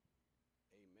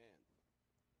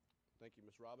Thank you,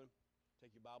 Miss Robin.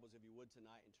 Take your Bibles, if you would,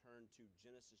 tonight and turn to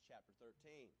Genesis chapter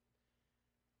 13.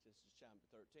 Genesis chapter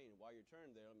 13. And while you're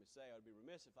turning there, let me say, I would be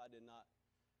remiss if I did not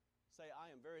say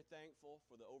I am very thankful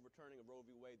for the overturning of Roe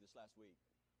v. Wade this last week.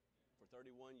 For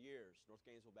 31 years, North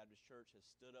Gainesville Baptist Church has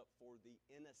stood up for the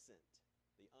innocent,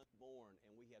 the unborn,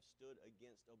 and we have stood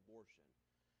against abortion.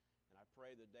 And I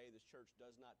pray the day this church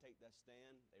does not take that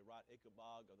stand, they write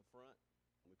Ichabod on the front,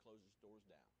 and we close its doors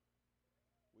down.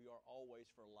 We are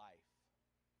always for life,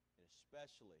 and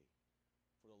especially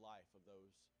for the life of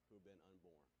those who have been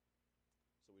unborn.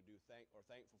 So we are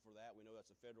thankful for that. We know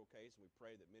that's a federal case, and we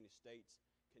pray that many states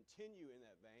continue in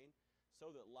that vein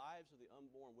so that lives of the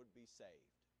unborn would be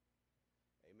saved.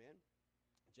 Amen.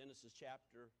 Genesis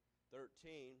chapter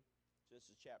 13,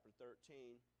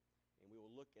 and we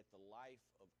will look at the life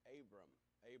of Abram.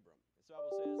 And the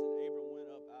Bible says that Abram went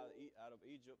up out of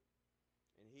Egypt,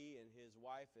 and he and his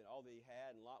wife and all that he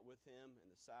had, and Lot with him in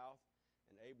the south.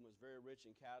 And Abram was very rich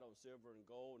in cattle and silver and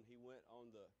gold, and he went on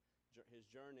his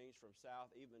journeys from south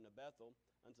even to Bethel,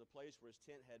 unto the place where his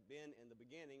tent had been in the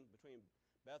beginning between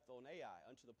Bethel and Ai,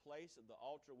 unto the place of the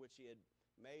altar which he had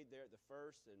made there at the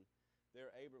first, and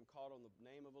there Abram called on the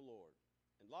name of the Lord.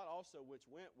 And Lot also, which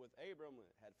went with Abram,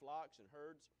 had flocks and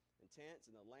herds and tents,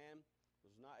 and the land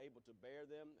was not able to bear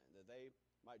them, and that they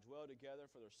might dwell together,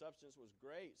 for their substance was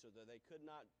great, so that they could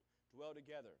not dwell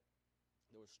together.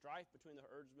 There was strife between the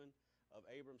herdsmen of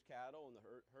Abram's cattle and the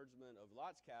herdsmen of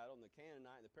Lot's cattle, and the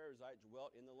Canaanite and the Perizzite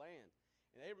dwelt in the land.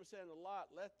 And Abram said unto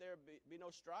Lot, Let there be no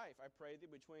strife, I pray thee,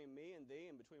 between me and thee,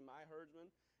 and between my herdsmen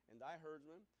and thy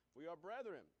herdsmen, for we are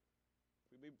brethren.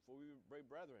 For we be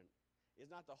brethren. Is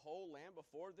not the whole land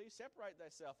before thee? Separate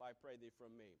thyself, I pray thee,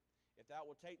 from me. If thou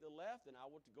wilt take the left, then I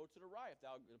will go to the right. If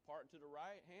thou depart to the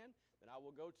right hand, then I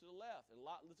will go to the left. And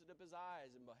Lot lifted up his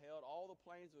eyes and beheld all the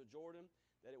plains of Jordan,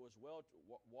 that it was well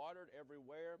watered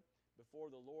everywhere. Before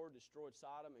the Lord destroyed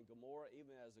Sodom and Gomorrah,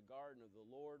 even as the garden of the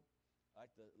Lord,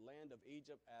 like the land of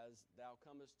Egypt, as thou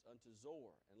comest unto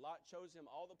Zoar. And Lot chose him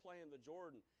all the plain of the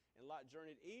Jordan. And Lot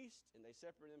journeyed east, and they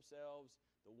separated themselves,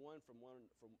 the one from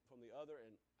the other.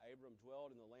 And Abram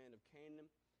dwelled in the land of Canaan,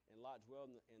 and Lot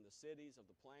dwelled in the cities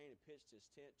of the plain, and pitched his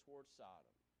tent towards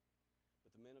Sodom.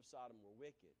 But the men of Sodom were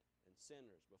wicked and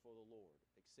sinners before the Lord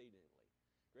exceedingly.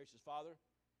 Gracious Father,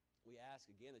 we ask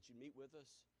again that you meet with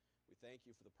us. We thank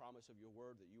you for the promise of your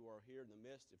word, that you are here in the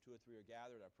midst. If two or three are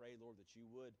gathered, I pray, Lord, that you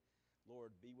would,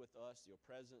 Lord, be with us. Your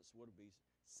presence would be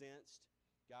sensed.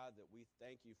 God, that we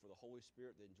thank you for the Holy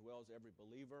Spirit that indwells every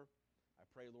believer. I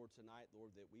pray, Lord, tonight,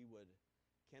 Lord, that we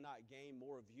cannot gain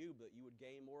more of you, but you would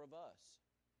gain more of us.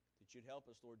 That you'd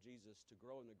help us, Lord Jesus, to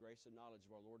grow in the grace and knowledge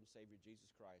of our Lord and Savior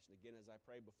Jesus Christ. And again, as I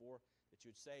prayed before, that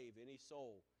you'd save any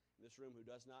soul in this room who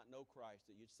does not know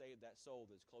Christ, that you'd save that soul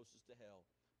that's closest to hell.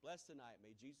 Bless tonight.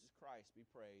 May Jesus Christ be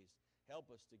praised.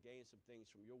 Help us to gain some things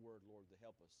from your word, Lord, to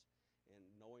help us in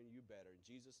knowing you better. In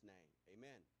Jesus' name,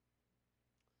 amen.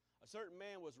 A certain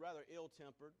man was rather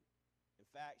ill-tempered. In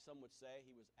fact, some would say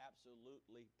he was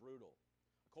absolutely brutal.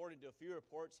 According to a few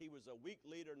reports, he was a weak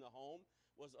leader in the home,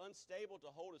 was unstable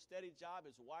to hold a steady job.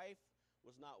 His wife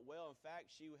was not well. In fact,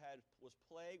 she was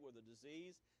plagued with a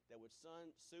disease that would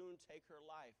soon take her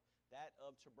life, that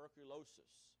of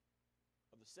tuberculosis.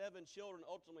 Of the 7 children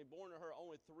ultimately born to her,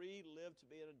 only 3 lived to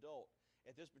be an adult.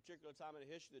 At this particular time in the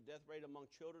history, the death rate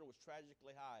among children was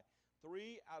tragically high.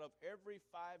 3 out of every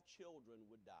 5 children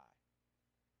would die.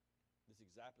 This is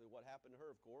exactly what happened to her,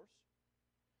 of course.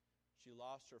 She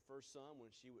lost her first son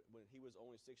when he was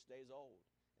only 6 days old.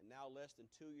 And now, less than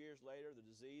 2 years later, the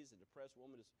diseased and depressed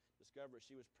woman discovered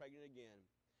she was pregnant again.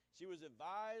 She was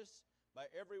advised by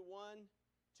everyone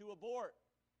to abort.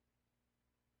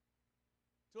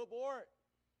 To abort.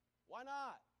 Why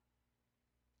not?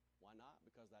 Why not?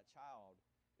 Because that child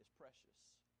is precious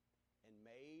and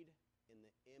made in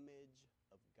the image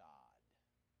of God.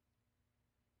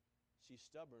 She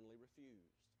stubbornly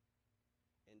refused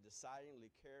and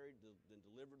decidingly carried and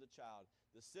delivered the child.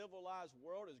 The civilized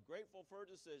world is grateful for her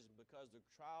decision because the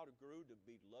child grew to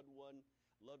be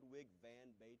Ludwig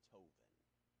van Beethoven.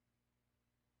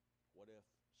 What if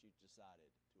she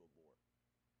decided to abort?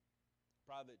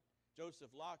 Private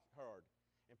Joseph Lockhart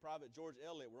and Private George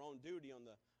Elliott were on duty on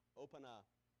the Opana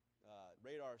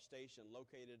radar station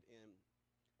located in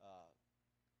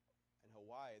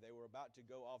Hawaii. They were about to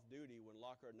go off duty when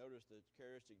Lockhart noticed the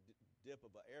characteristic dip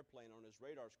of an airplane on his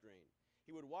radar screen.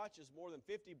 He would watch as more than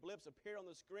 50 blips appeared on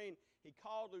the screen. He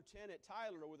called Lieutenant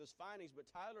Tyler with his findings,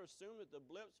 but Tyler assumed that the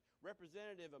blips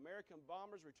represented American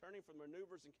bombers returning from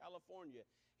maneuvers in California.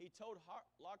 He told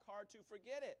Lockhart to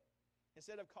forget it.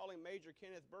 Instead of calling Major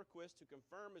Kenneth Berquist to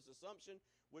confirm his assumption,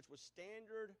 which was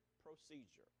standard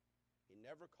procedure, He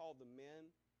never called the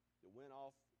men that went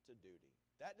off to duty.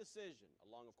 That decision,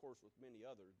 along, of course, with many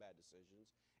other bad decisions,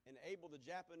 enabled the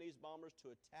Japanese bombers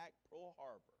to attack Pearl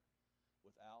Harbor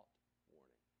without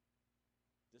warning.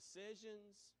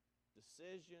 Decisions,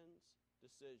 decisions,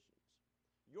 decisions.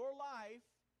 Your life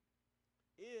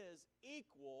is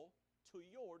equal to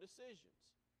your decisions.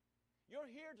 You're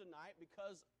here tonight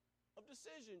because of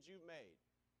decisions you've made.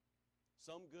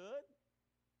 Some good,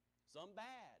 some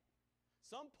bad,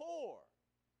 some poor,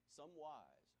 some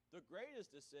wise. The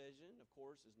greatest decision, of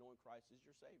course, is knowing Christ is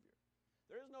your Savior.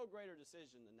 There is no greater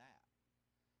decision than that.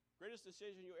 Greatest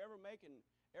decision you ever make and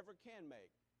ever can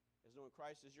make is knowing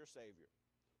Christ is your Savior.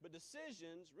 But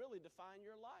decisions really define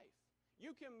your life.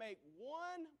 You can make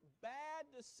one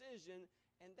bad decision,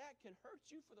 and that can hurt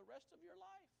you for the rest of your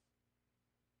life.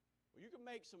 Well, you can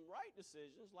make some right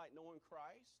decisions like knowing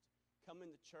Christ,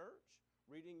 coming to church,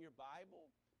 reading your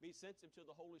Bible, be sensitive to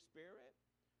the Holy Spirit,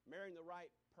 marrying the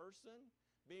right person,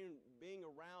 being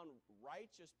around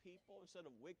righteous people instead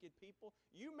of wicked people.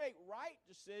 You make right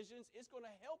decisions, it's going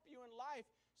to help you in life.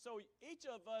 So each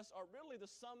of us are really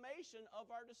the summation of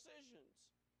our decisions.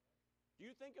 Do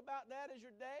you think about that as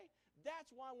your day?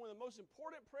 That's why one of the most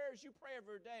important prayers you pray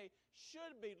every day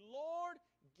should be, Lord,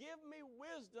 give me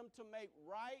wisdom to make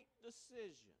right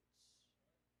decisions.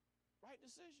 Right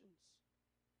decisions.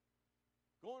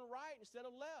 Going right instead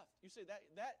of left. You say,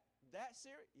 that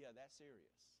serious? Yeah, that's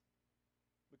serious.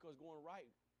 Because going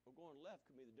right or going left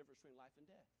could be the difference between life and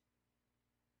death.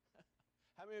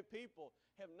 How many people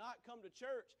have not come to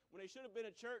church when they should have been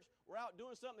at church, were out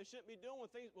doing something they shouldn't be doing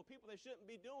with people they shouldn't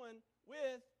be doing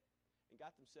with, and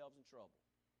got themselves in trouble?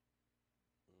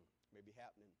 Maybe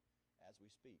happening as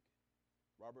we speak.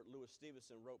 Robert Louis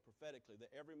Stevenson wrote prophetically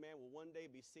that every man will one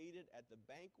day be seated at the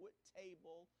banquet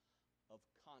table of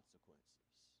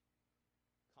consequences.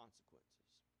 Consequences.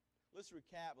 Let's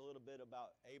recap a little bit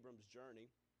about Abram's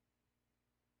journey.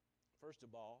 First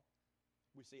of all,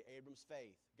 we see Abram's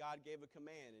faith. God gave a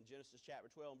command in Genesis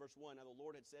chapter 12 and verse 1. Now the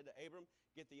Lord had said to Abram,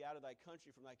 get thee out of thy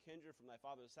country, from thy kindred, from thy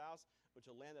father's house, which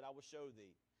a land that I will show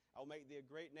thee. I will make thee a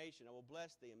great nation. I will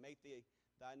bless thee and make thee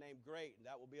thy name great, and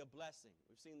that will be a blessing.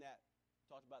 We've seen that,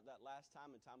 talked about that last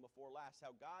time and time before last,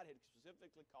 how God had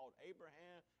specifically called Abram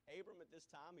at this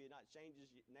time. He had not changed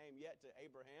his name yet to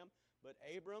Abraham, but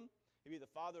Abram, he'd be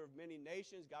the father of many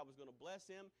nations. God was going to bless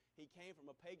him. He came from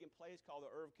a pagan place called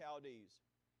the Ur of Chaldees.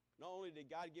 Not only did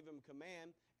God give him a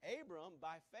command, Abram,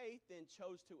 by faith, then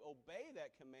chose to obey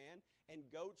that command and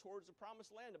go towards the promised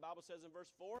land. The Bible says in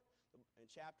verse 4, in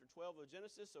chapter 12 of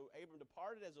Genesis, so Abram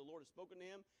departed as the Lord had spoken to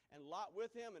him, and Lot with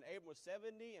him, and Abram was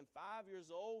 75 years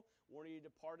old when he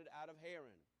departed out of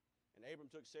Haran. And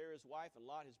Abram took Sarah his wife, and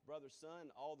Lot his brother's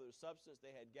son, and all the substance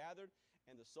they had gathered,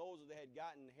 and the souls that they had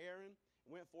gotten in Haran,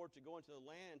 and went forth to go into the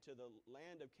land, to the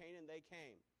land of Canaan they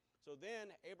came. So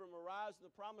then Abram arrives in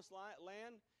the promised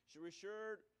land,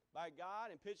 assured by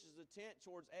God, and pitches the tent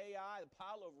towards Ai, the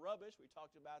pile of rubbish, we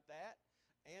talked about that,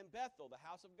 and Bethel, the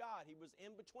house of God. He was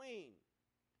in between.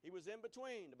 He was in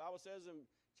between. The Bible says in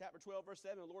chapter 12, verse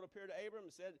 7, the Lord appeared to Abram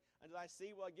and said, unto thy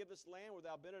seed will I give this land, where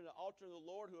thou been an altar of the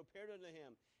Lord, who appeared unto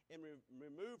him, and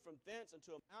removed from thence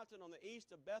unto a mountain on the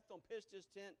east of Bethel, and pitched his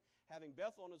tent, having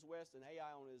Bethel on his west and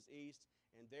Ai on his east,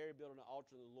 and there he built an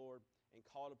altar of the Lord, and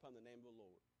called upon the name of the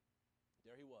Lord.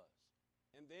 There he was.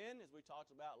 And then, as we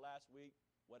talked about last week,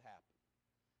 what happened?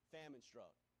 Famine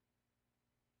struck.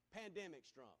 Pandemic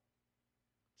struck.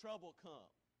 Trouble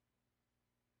come.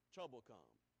 Trouble come.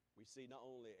 We see not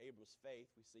only Abram's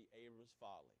faith, we see Abram's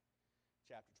folly.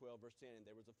 Chapter 12, verse 10, and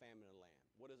there was a famine in the land.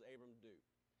 What does Abram do?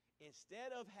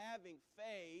 Instead of having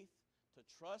faith to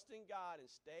trust in God and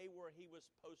stay where he was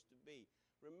supposed to be.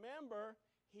 Remember,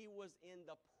 he was in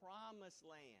the promised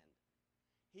land.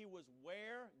 He was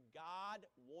where God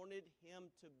wanted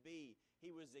him to be.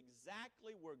 He was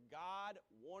exactly where God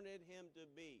wanted him to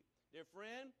be. Dear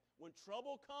friend, when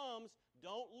trouble comes,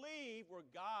 don't leave where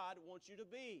God wants you to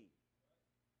be.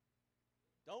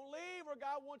 Don't leave where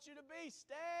God wants you to be.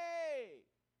 Stay.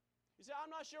 You say, I'm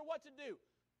not sure what to do.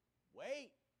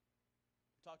 Wait.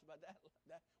 We talked about that.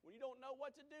 When you don't know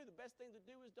what to do, the best thing to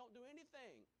do is don't do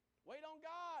anything. Wait on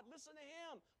God. Listen to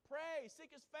Him. Pray.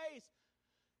 Seek His face.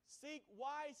 Seek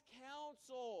wise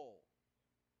counsel.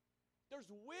 There's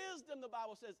wisdom, the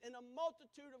Bible says, in a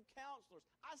multitude of counselors.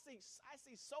 I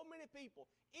see so many people,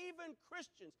 even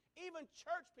Christians, even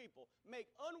church people, make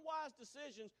unwise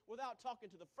decisions without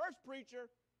talking to the first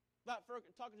preacher, without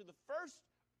talking to the first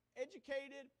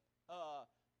educated,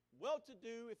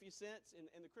 well-to-do, if you sense,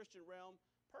 in the Christian realm,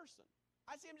 person.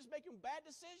 I see them just making bad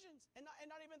decisions and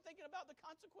not even thinking about the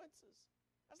consequences.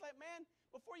 I was like, man,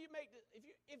 before you make,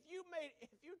 if you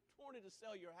wanted wanted to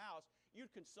sell your house, you'd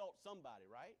consult somebody,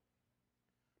 right?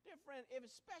 Dear friend, if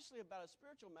especially about a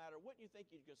spiritual matter, wouldn't you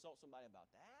think you'd consult somebody about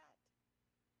that?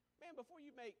 Man, before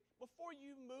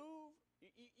you move,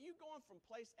 you going from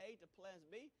place A to place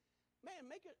B, man,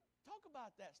 talk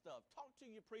about that stuff. Talk to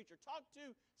your preacher. Talk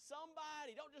to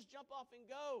somebody. Don't just jump off and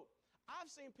go.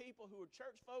 I've seen people who are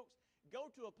church folks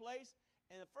go to a place,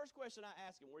 and the first question I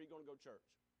ask them, where are you going to go to church?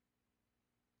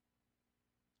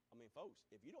 I mean, folks,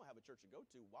 if you don't have a church to go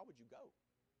to, why would you go?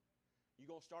 You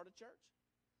going to start a church?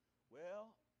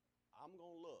 Well, I'm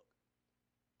going to look.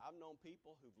 I've known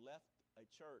people who've left a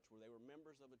church where they were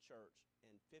members of a church,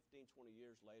 and 15, 20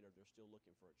 years later, they're still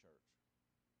looking for a church.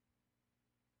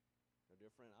 Now,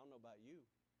 dear friend, I don't know about you.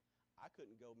 I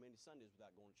couldn't go many Sundays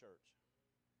without going to church.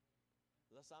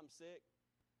 Unless I'm sick,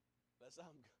 unless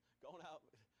I'm going out,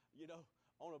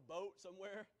 on a boat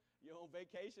somewhere, on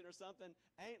vacation or something,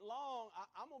 ain't long,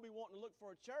 I'm going to be wanting to look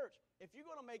for a church. If you're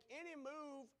going to make any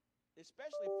move,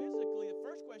 especially physically, the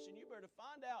first question you better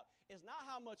find out is not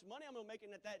how much money I'm going to make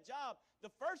at that job.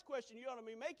 The first question you ought to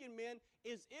be making, men,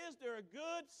 is there a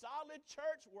good, solid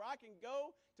church where I can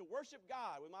go to worship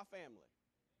God with my family?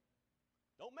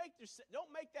 Don't make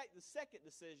that the second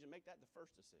decision. Make that the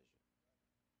first decision.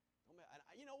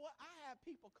 You know what? I have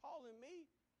people calling me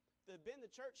that have been to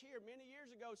church here many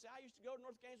years ago, say, I used to go to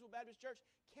North Gainesville Baptist Church.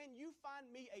 Can you find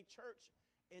me a church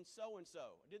in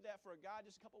so-and-so? I did that for a guy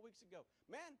just a couple weeks ago.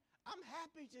 Man, I'm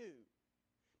happy to.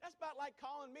 That's about like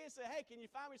calling me and say, hey, can you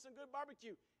find me some good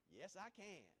barbecue? Yes, I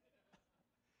can.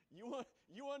 You want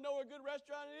to know where a good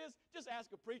restaurant it is? Just ask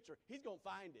a preacher. He's going to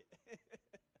find it.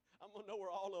 I'm going to know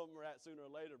where all of them are at sooner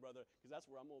or later, brother, because that's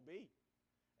where I'm going to be.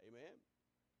 Amen.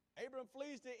 Abram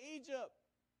flees to Egypt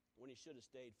when he should have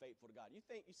stayed faithful to God. You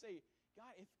say,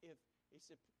 God, if he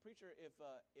said, preacher, if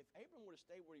Abram would have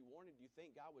stayed where he wanted, do you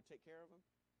think God would take care of him?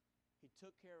 He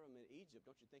took care of him in Egypt.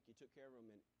 Don't you think he took care of him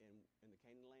in the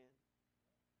Canaan land?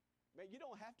 Man, you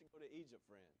don't have to go to Egypt,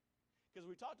 friend. Because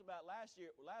we talked about last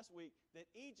week,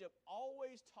 that Egypt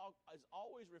is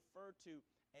always referred to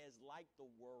as like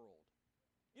the world.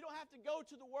 You don't have to go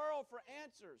to the world for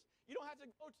answers. You don't have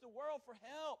to go to the world for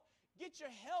help. Get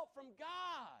your help from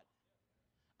God.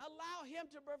 Allow Him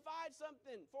to provide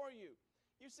something for you.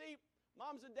 You see,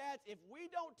 moms and dads, if we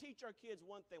don't teach our kids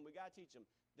one thing, we got to teach them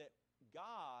that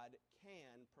God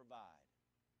can provide.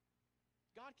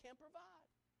 God can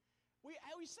provide. We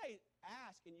always say,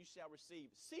 ask and you shall receive.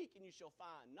 Seek and you shall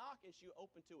find. Knock and you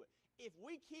open to it. If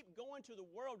we keep going to the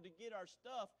world to get our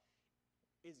stuff,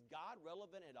 is God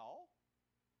relevant at all?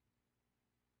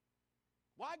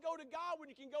 Why go to God when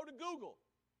you can go to Google?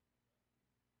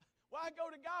 Why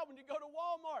go to God when you go to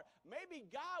Walmart? Maybe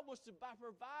God wants to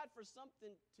provide for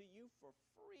something to you for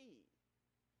free.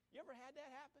 You ever had that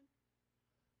happen?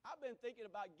 I've been thinking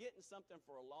about getting something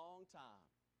for a long time.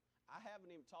 I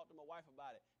haven't even talked to my wife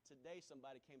about it. Today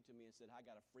somebody came to me and said, I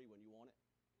got a free one. You want it?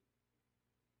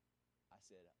 I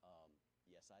said,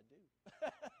 yes, I do.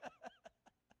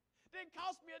 Didn't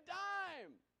cost me a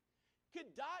dime.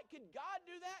 Could God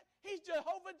do that? He's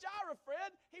Jehovah Jireh,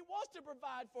 Fred. He wants to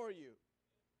provide for you.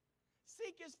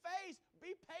 Seek His face.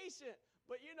 Be patient.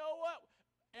 But you know what?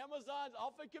 Amazon's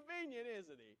awfully convenient,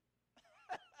 isn't he?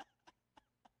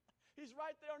 He's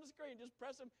right there on the screen. Just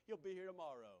press him. He'll be here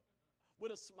tomorrow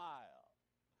with a smile.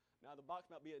 Now, the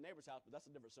box might be at a neighbor's house, but that's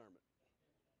a different sermon.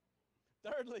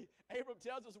 Thirdly, Abram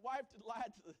tells his wife to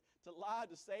lie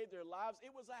to save their lives.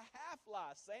 It was a half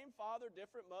lie. Same father,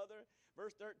 different mother.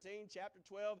 Verse 13, chapter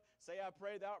 12, say, I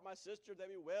pray thou art my sister,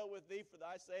 that be well with thee for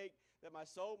thy sake, that my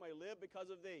soul may live because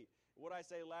of thee. What I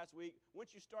say last week,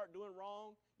 once you start doing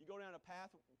wrong, you go down a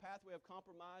pathway of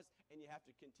compromise, and you have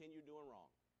to continue doing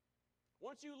wrong.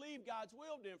 Once you leave God's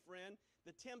will, dear friend,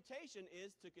 the temptation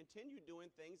is to continue doing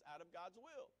things out of God's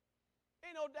will.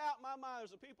 Ain't no doubt in my mind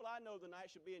there's some people I know tonight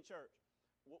should be in church.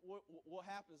 What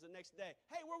happens the next day?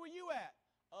 Hey, where were you at?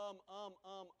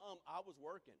 I was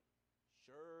working.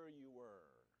 Sure you were.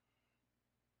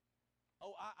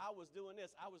 Oh, I was doing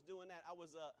this. I was doing that.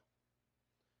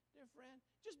 Dear friend,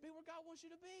 just be where God wants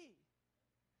you to be.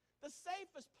 The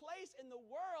safest place in the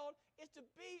world is to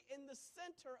be in the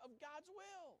center of God's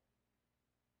will.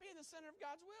 Be in the center of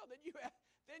God's will.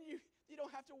 Then you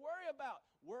don't have to worry about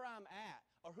where I'm at,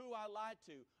 or who I lied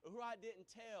to, or who I didn't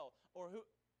tell, or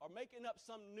making up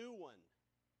some new one.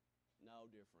 No,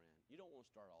 dear friend, you don't want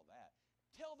to start all that.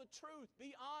 Tell the truth.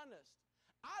 Be honest.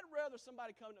 I'd rather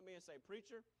somebody come to me and say,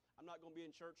 preacher, I'm not going to be in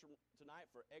church tonight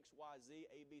for X, Y, Z,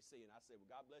 A, B, C. And I say,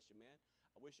 well, God bless you, man.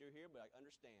 I wish you were here, but I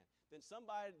understand. Then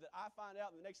somebody that I find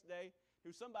out the next day,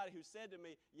 somebody who said to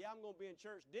me, yeah, I'm going to be in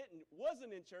church,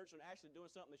 wasn't in church and actually doing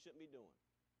something they shouldn't be doing.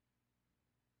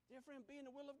 Dear friend, be in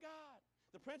the will of God.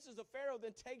 The princes of Pharaoh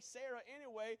then take Sarah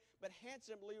anyway, but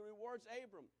handsomely rewards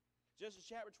Abram. Genesis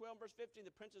chapter 12, verse 15,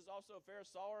 the princes also of Pharaoh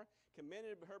saw her,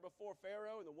 commended her before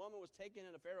Pharaoh, and the woman was taken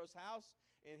into Pharaoh's house,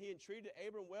 and he entreated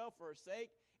Abram well for her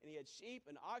sake, and he had sheep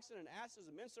and oxen and asses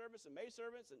and men servants and maid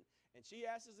servants and she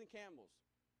asses and camels.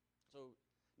 So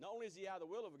not only is he out of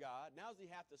the will of God, now he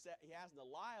has to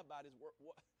lie about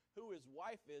who his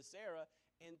wife is, Sarah,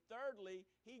 and thirdly,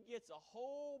 he gets a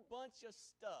whole bunch of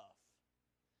stuff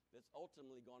that's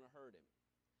ultimately going to hurt him.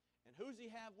 And who's he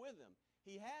have with him?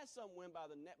 He has someone by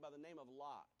the name of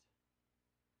Lot,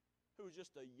 who's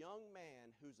just a young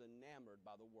man who's enamored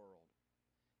by the world.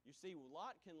 You see,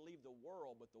 Lot can leave the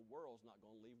world, but the world's not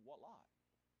going to leave Lot.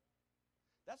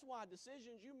 That's why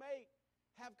decisions you make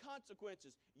have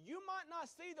consequences. You might not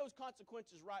see those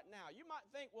consequences right now. You might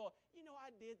think, well, I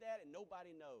did that and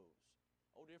nobody knows.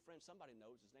 Oh, dear friend, somebody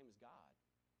knows. His name is God.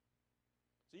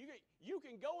 So you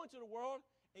can go into the world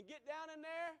and get down in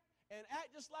there and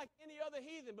act just like any other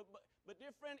heathen. But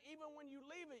dear friend, even when you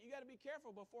leave it, you got to be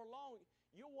careful. Before long,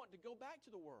 you'll want to go back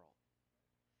to the world.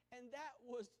 And that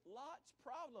was Lot's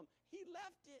problem. He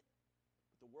left it,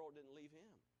 but the world didn't leave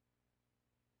him.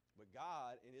 But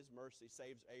God, in his mercy,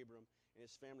 saves Abram and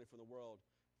his family from the world,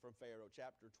 from Pharaoh.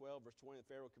 Chapter 12, verse 20,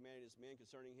 Pharaoh commanded his men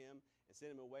concerning him and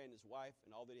sent him away and his wife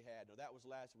and all that he had. Now, that was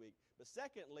last week. But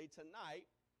secondly, tonight,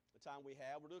 the time we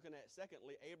have, we're looking at,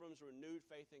 secondly, Abram's renewed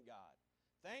faith in God.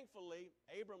 Thankfully,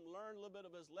 Abram learned a little bit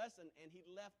of his lesson, and he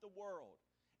left the world.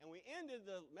 And we ended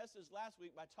the message last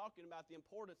week by talking about the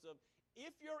importance of,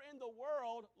 if you're in the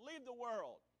world, leave the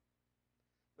world.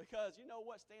 Because you know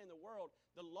what? Stay in the world.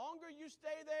 The longer you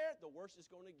stay there, the worse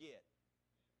it's going to get.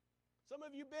 Some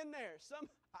of you been there.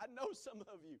 I know some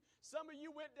of you. Some of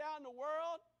you went down the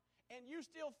world, and you're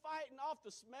still fighting off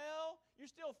the smell.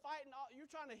 You're still fighting. You're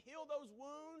trying to heal those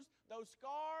wounds, those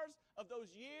scars of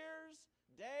those years,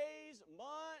 days,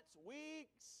 months,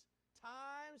 weeks,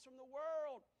 times from the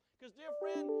world. Because, dear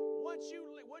friend, once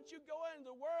you go into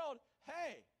the world,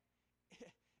 hey,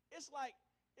 it's like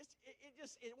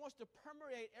it wants to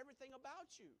permeate everything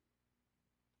about you.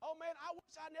 Oh man, I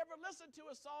wish I never listened to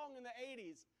a song in the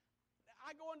 80s.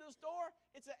 I go into the store,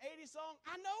 it's an 80s song.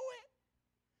 I know it.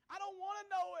 I don't want to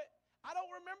know it. I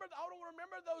don't remember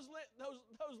those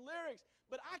lyrics,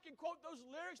 but I can quote those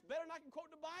lyrics better than I can quote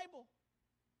the Bible.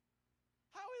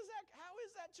 How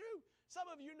is that true? Some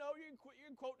of you know you can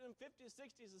quote them 50s,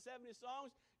 60s, and 70s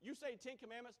songs. You say 10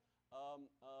 Commandments,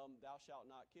 thou shalt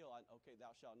not kill. Okay,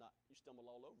 thou shalt not. You stumble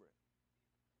all over it.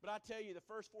 But I tell you, the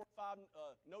first 4 or 5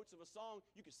 notes of a song,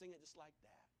 you can sing it just like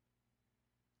that.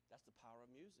 That's the power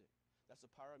of music. That's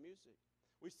the power of music.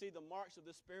 We see the marks of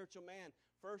the spiritual man.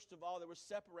 First of all, there was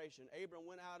separation. Abram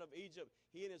went out of Egypt,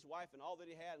 he and his wife and all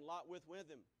that he had, and Lot with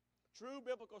him. True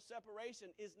biblical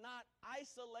separation is not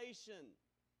isolation.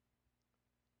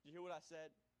 Did you hear what I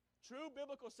said? True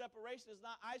biblical separation is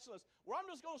not isolation, where I'm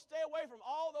just going to stay away from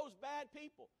all those bad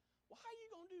people. Well, how are you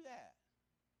going to do that?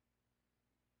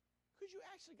 Because you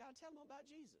actually got to tell them about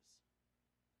Jesus.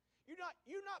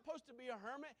 You're not supposed to be a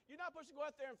hermit. You're not supposed to go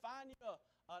out there and find you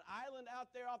an island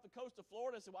out there off the coast of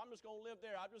Florida and say, well, I'm just going to live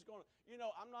there. I'm just going to,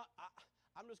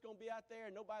 I'm just going to be out there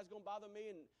and nobody's going to bother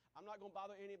me and I'm not going to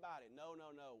bother anybody. No.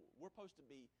 We're supposed to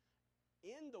be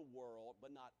in the world,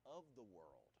 but not of the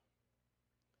world.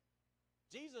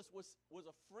 Jesus was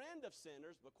a friend of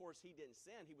sinners. Of course, he didn't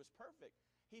sin. He was perfect.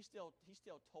 He still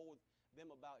told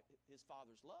them about his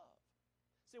Father's love.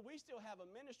 See, we still have a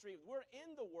ministry. We're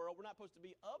in the world. We're not supposed to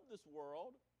be of this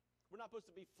world. We're not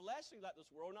supposed to be fleshly like this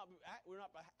world. We're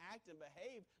not to act and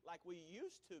behave like we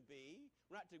used to be.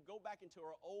 We're not to go back into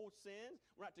our old sins.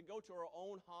 We're not to go to our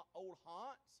old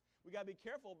haunts. We got to be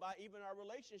careful about even our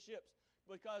relationships,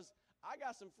 because I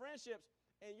got some friendships,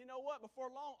 and you know what? Before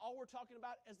long, all we're talking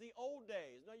about is the old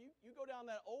days. No, you go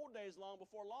down that old days long.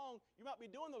 Before long, you might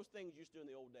be doing those things you used to do in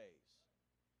the old days.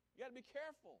 You got to be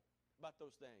careful about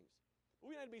those things.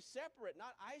 We need to be separate,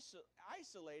 not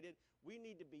isolated. We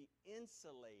need to be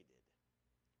insulated.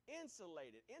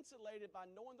 Insulated by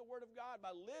knowing the Word of God,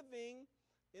 by living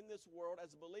in this world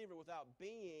as a believer without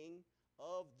being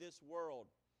of this world.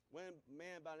 When a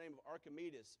man by the name of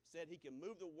Archimedes said he can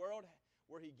move the world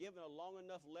were he given a long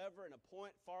enough lever and a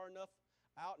point far enough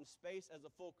out in space as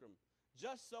a fulcrum.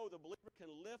 Just so the believer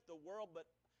can lift the world, but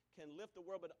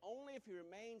only if he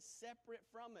remains separate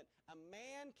from it. A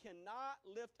man cannot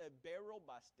lift a barrel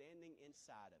by standing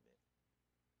inside of it.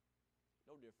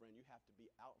 No, dear friend, you have to be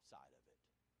outside of it.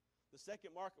 The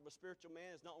second mark of a spiritual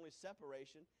man is not only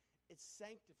separation, it's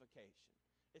sanctification.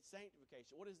 It's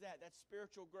sanctification. What is that? That's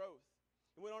spiritual growth.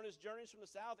 He went on his journeys from the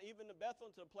south, even to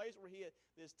Bethel, to a place where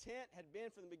his tent had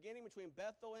been from the beginning, between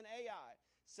Bethel and Ai.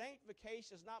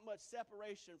 Sanctification is not much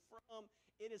separation from,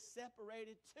 it is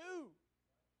separated to.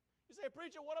 You say,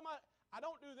 preacher, what am I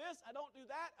don't do this, I don't do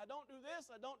that, I don't do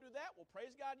this, I don't do that. Well,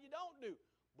 praise God you don't do.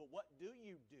 But what do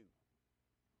you do?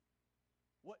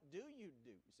 What do you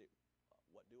do? You say,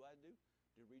 what do I do?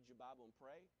 Do you read your Bible and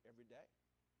pray every day?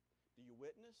 Do you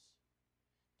witness?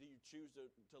 Do you choose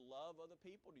to love other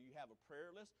people? Do you have a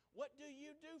prayer list? What do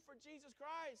you do for Jesus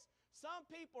Christ? Some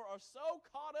people are so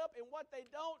caught up in what they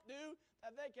don't do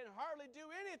that they can hardly do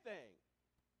anything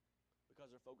because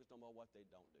they're focused on what they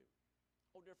don't do.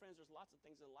 Oh, dear friends, there's lots of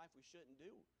things in life we shouldn't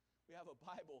do. We have a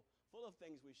Bible full of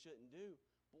things we shouldn't do.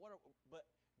 But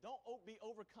don't be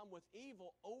overcome with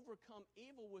evil. Overcome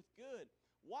evil with good.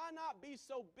 Why not be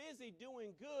so busy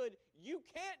doing good you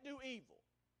can't do evil?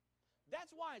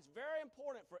 That's why it's very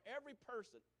important for every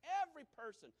person,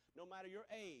 no matter your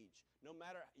age, no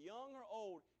matter young or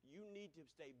old, you need to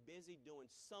stay busy doing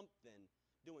something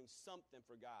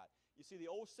for God. You see,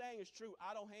 the old saying is true,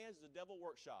 idle hands is the devil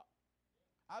workshop.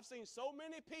 I've seen so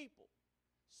many people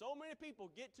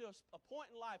get to a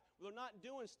point in life where they're not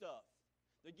doing stuff.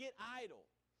 They get idle.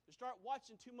 They start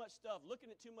watching too much stuff,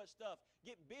 looking at too much stuff,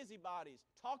 get busybodies,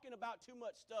 talking about too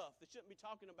much stuff they shouldn't be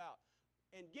talking about,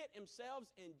 and get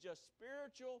themselves in just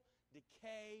spiritual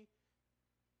decay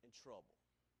and trouble.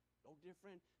 Oh, dear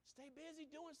friend, stay busy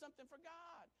doing something for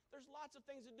God. There's lots of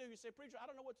things to do. You say, preacher, I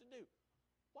don't know what to do.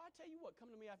 Well, I tell you what,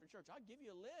 come to me after church. I'll give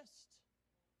you a list.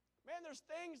 Man, there's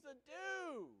things to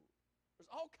do. There's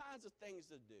all kinds of things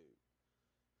to do.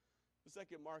 The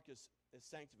second mark is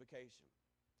sanctification.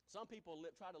 Some people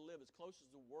try to live as close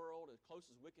as the world, as close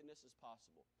as wickedness as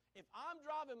possible. If I'm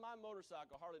driving my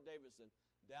motorcycle, Harley Davidson,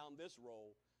 down this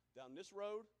road,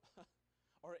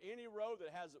 or any road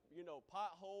that has,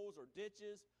 potholes or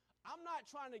ditches, I'm not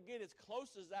trying to get as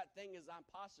close as that thing as I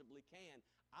possibly can.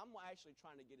 I'm actually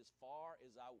trying to get as far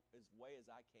as way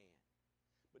as I can.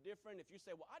 But dear friend, if you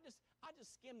say, well, I just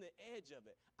skim the edge of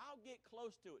it, I'll get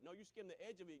close to it. No, you skim the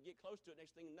edge of it, you get close to it,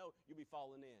 next thing you know, you'll be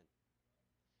falling in.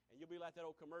 And you'll be like that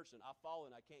old commercial, I've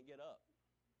fallen, I can't get up.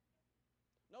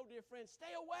 No, dear friend,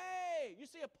 stay away. You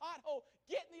see a pothole,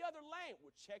 get in the other lane.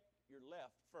 Well, check your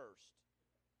left first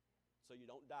so you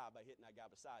don't die by hitting that guy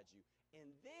beside you.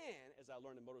 And then, as I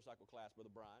learned in motorcycle class,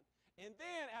 Brother Brian, and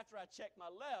then after I check my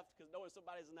left, because knowing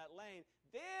somebody's in that lane,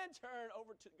 then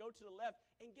go to the left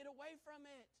and get away from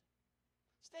it.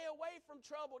 Stay away from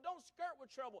trouble. Don't skirt with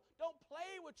trouble. Don't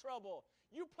play with trouble.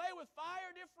 You play with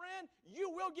fire, dear friend, you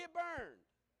will get burned.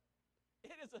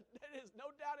 It is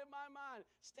no doubt in my mind.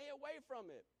 Stay away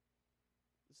from it.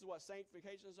 This is what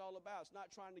sanctification is all about. It's not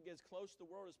trying to get as close to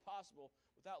the world as possible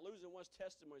without losing one's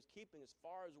testimony. It's keeping as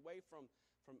far away from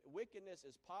wickedness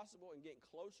as possible and getting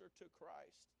closer to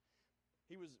Christ.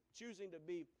 He was choosing to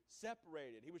be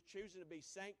separated. He was choosing to be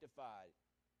sanctified.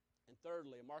 And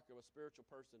thirdly, a mark of a spiritual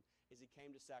person is he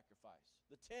came to sacrifice.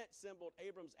 The tent symbolized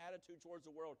Abram's attitude towards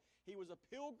the world. He was a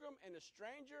pilgrim and a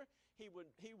stranger. He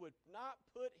would not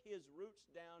put his roots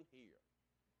down here.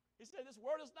 He said, this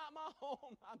world is not my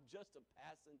home. I'm just a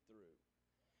passing through.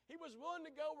 He was willing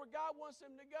to go where God wants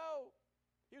him to go.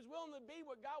 He was willing to be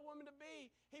what God wanted him to be.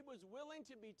 He was willing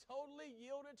to be totally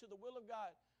yielded to the will of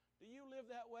God. Do you live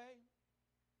that way?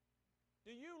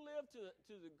 Do you live to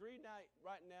the degree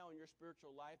right now in your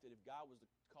spiritual life that if God was to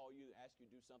call you and ask you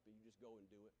to do something, you just go and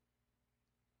do it?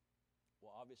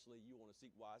 Well, obviously, you want to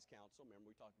seek wise counsel. Remember,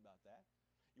 we talked about that.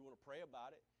 You want to pray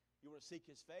about it. You want to seek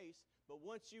his face. But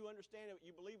once you understand it,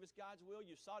 you believe it's God's will,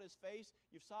 you've sought his face,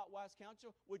 you've sought wise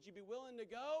counsel, would you be willing to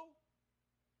go?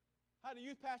 I had a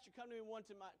youth pastor come to me one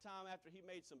time after he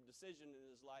made some decision in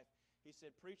his life. He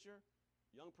said, preacher,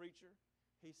 young preacher,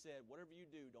 he said, whatever you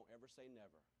do, don't ever say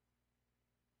never.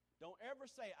 Don't ever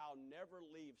say, I'll never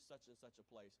leave such and such a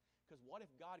place. Because what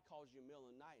if God calls you in the middle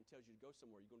of the night and tells you to go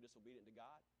somewhere? You're going to be disobedient to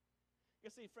God?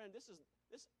 You see, friend, this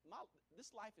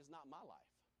life is not my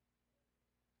life.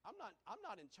 I'm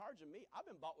not in charge of me. I've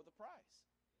been bought with a price.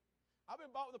 I've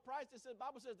been bought with a price. The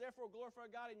Bible says, therefore glorify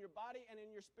God in your body and in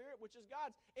your spirit, which is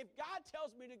God's. If God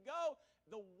tells me to go,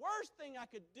 the worst thing I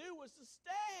could do was to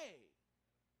stay.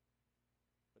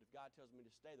 But if God tells me to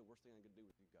stay, the worst thing I could do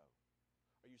is to go.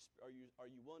 Are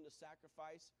you willing to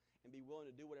sacrifice and be willing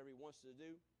to do whatever he wants to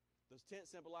do? Those tents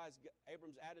symbolize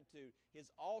Abram's attitude. His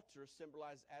altar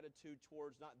symbolized attitude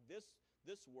towards not this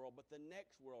world, but the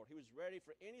next world. He was ready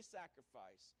for any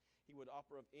sacrifice he would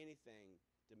offer of anything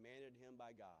demanded him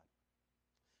by God.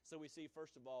 So we see,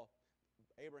 first of all,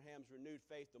 Abraham's renewed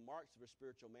faith, the marks of a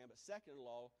spiritual man. But second of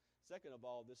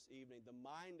all, this evening, the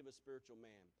mind of a spiritual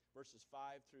man. Verses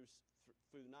 5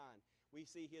 through 9. We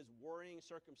see his worrying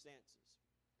circumstances.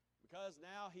 Because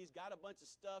now he's got a bunch of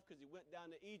stuff because he went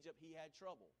down to Egypt, he had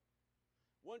trouble.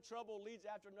 One trouble leads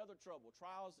after another trouble.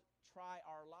 Trials try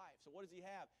our life. So what does he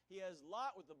have? He has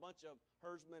Lot with a bunch of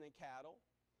herdsmen and cattle.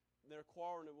 They're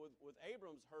quarreling with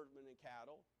Abram's herdsmen and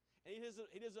cattle. And he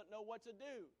doesn't know what to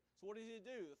do. So what does he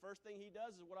do? The first thing he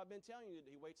does is what I've been telling you.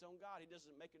 He waits on God. He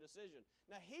doesn't make a decision.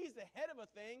 Now, he's the head of a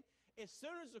thing. As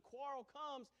soon as the quarrel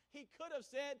comes, he could have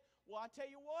said, well, I tell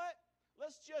you what,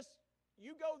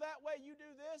 you go that way, you do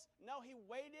this. No, he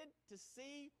waited to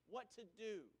see what to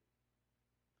do.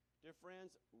 Dear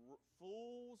friends,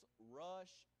 fools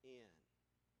rush in.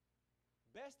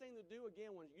 Best thing to do,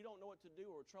 again, when you don't know what to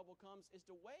do or trouble comes, is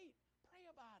to wait. Pray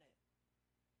about it.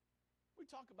 We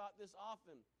talk about this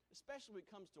often, especially when it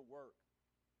comes to work.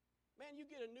 Man, you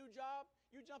get a new job,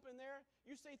 you jump in there,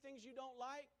 you say things you don't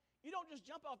like. You don't just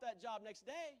jump off that job next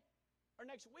day or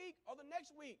next week or the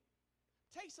next week.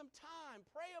 Take some time.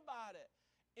 Pray about it.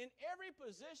 In every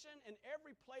position, in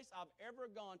every place I've ever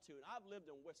gone to, and I've lived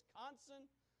in Wisconsin,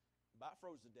 about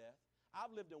froze to death.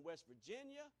 I've lived in West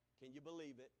Virginia. Can you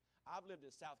believe it? I've lived in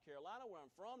South Carolina, where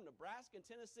I'm from, Nebraska, and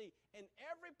Tennessee. In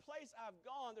every place I've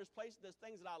gone, there's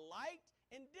things that I liked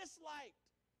and disliked.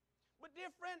 But dear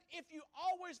friend, if you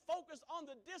always focus on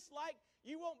the dislike,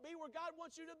 you won't be where God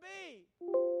wants you to be.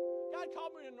 God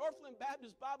called me to Northland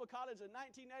Baptist Bible College in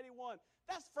 1981.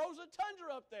 That's frozen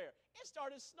tundra up there. It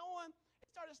started snowing.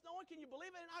 Can you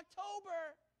believe it? In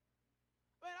October.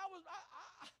 Man, I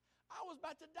was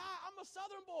about to die. I'm a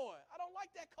Southern boy. I don't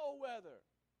like that cold weather.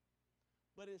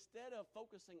 But instead of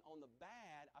focusing on the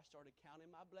bad, I started counting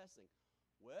my blessing.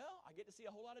 Well, I get to see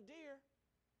a whole lot of deer.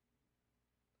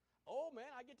 Oh, man,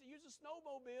 I get to use a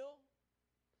snowmobile.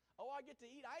 Oh, I get to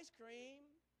eat ice cream.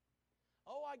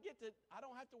 Oh, I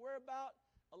don't have to worry about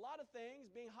a lot of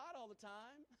things being hot all the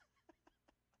time.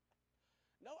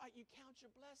 No, you count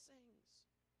your blessings.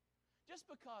 Just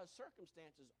because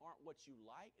circumstances aren't what you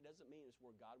like, it doesn't mean it's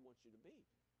where God wants you to be.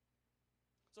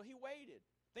 So he waited.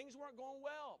 Things weren't going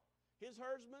well. His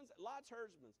herdsmen, Lot's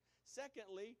herdsmen.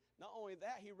 Secondly, not only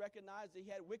that, he recognized that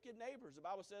he had wicked neighbors. The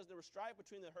Bible says there was strife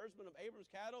between the herdsmen of Abram's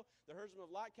cattle, the herdsmen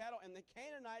of Lot's cattle, and the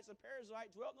Canaanites and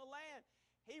Perizzites dwelt in the land.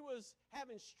 He was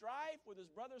having strife with his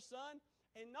brother's son,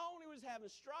 and not only was he having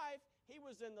strife, he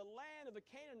was in the land of the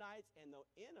Canaanites, and the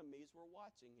enemies were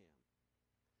watching him.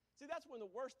 See, that's when the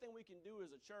worst thing we can do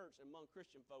as a church among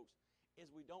Christian folks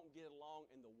is we don't get along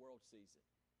and the world sees it.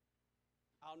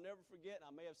 I'll never forget, and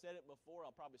I may have said it before,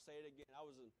 I'll probably say it again. I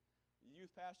was a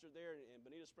youth pastor there in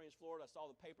Bonita Springs, Florida. I saw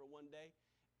the paper one day,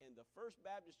 and the First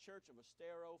Baptist Church of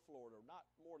Estero, Florida, not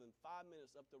more than 5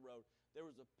 minutes up the road, there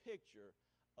was a picture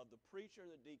of the preacher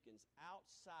and the deacons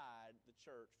outside the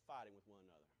church fighting with one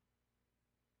another.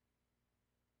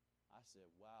 I said,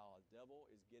 wow, the devil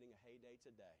is getting a heyday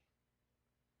today.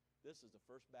 This is the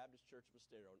First Baptist Church of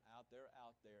Estero, and out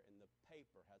there, and the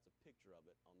paper has a picture of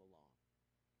it on the lawn.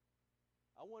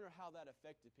 I wonder how that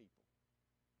affected people.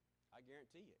 I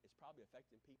guarantee you, it's probably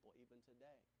affecting people even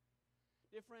today.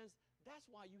 Dear friends, that's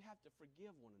why you have to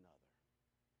forgive one another.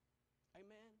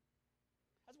 Amen?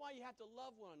 That's why you have to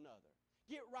love one another.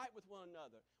 Get right with one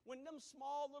another. When them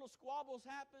small little squabbles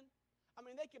happen, I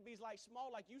mean, they could be like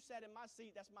small, like you sat in my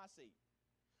seat, that's my seat.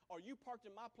 Or you parked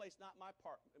in my place, not my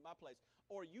place.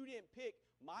 Or you didn't pick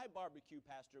my barbecue,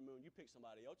 Pastor Moon. You picked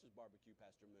somebody else's barbecue,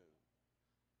 Pastor Moon.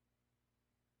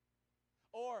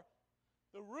 Or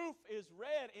the roof is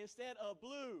red instead of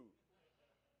blue.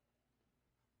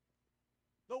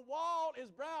 The wall is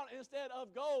brown instead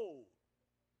of gold.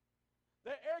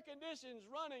 The air conditioning's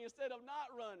running instead of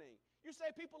not running. You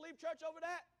say people leave church over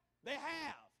that? They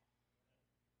have.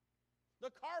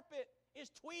 The carpet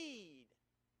is tweed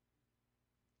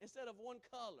instead of one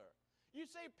color. You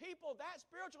say people that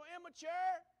spiritual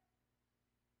immature?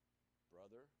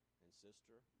 Brother and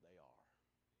sister, they are.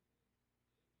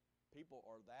 People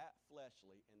are that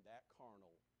fleshly and that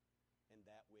carnal and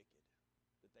that wicked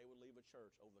that they would leave a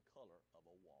church over the color of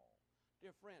a wall.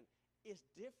 Dear friend, it's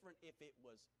different if it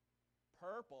was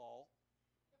purple.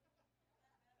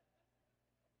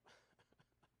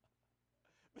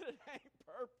 But it ain't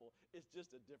purple. It's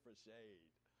just a different shade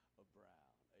of brown.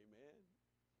 Amen?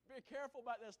 Be careful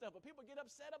about that stuff. But people get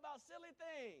upset about silly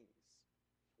things.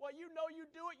 Well, you know you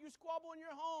do it. You squabble in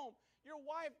your home. Your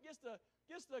wife gets the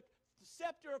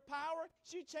scepter of power.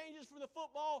 She changes from the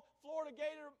football Florida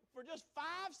Gator for just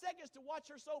 5 seconds to watch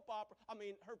her soap opera. I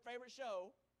mean, her favorite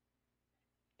show.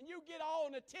 And you get all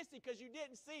in a tizzy because you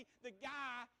didn't see the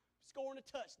guy scoring a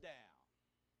touchdown.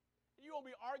 And you're going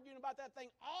to be arguing about that thing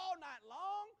all night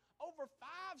long over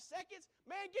 5 seconds.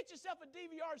 Man, get yourself a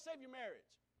DVR and save your marriage.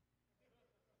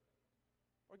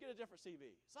 Or get a different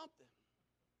CV. Something.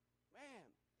 Man.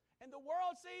 And the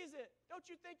world sees it. Don't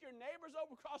you think your neighbors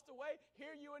over across the way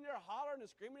hear you in there hollering and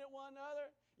screaming at one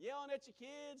another, yelling at your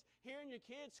kids, hearing your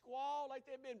kids squall like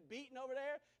they've been beaten over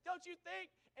there? Don't you think?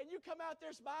 And you come out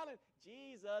there smiling,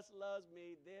 Jesus loves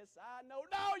me, this I know.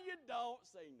 No, you don't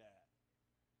sing that.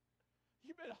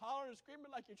 You've been hollering and screaming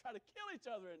like you're trying to kill each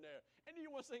other in there. And you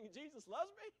want to sing, Jesus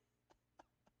loves me?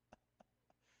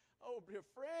 Oh, dear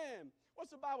friend,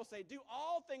 what's the Bible say? Do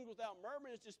all things without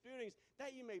murmurings, disputings,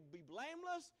 that you may be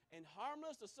blameless and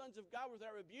harmless, the sons of God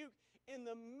without rebuke, in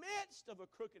the midst of a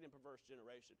crooked and perverse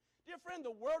generation. Dear friend,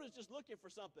 the world is just looking for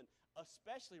something,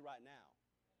 especially right now.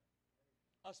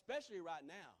 Especially right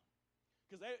now.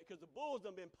 Because the bulls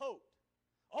done been poked.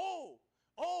 Oh,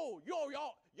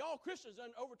 y'all Christians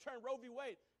done overturned Roe v.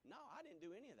 Wade. No, I didn't do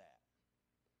any of that.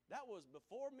 That was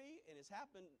before me, and it's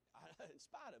happened in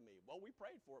spite of me. Well, we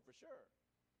prayed for it for sure.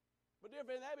 But dear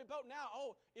friend, that be vote now.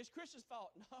 Oh, it's Christians'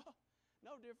 fault.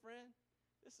 No, dear friend.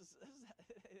 This is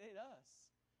it ain't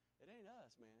us. It ain't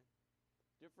us, man.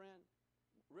 Dear friend,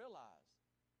 realize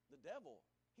the devil,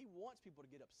 he wants people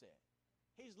to get upset.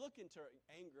 He's looking to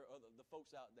anger the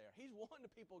folks out there. He's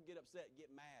wanting people to get upset, get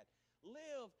mad.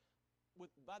 Live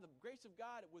by the grace of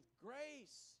God with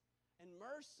grace and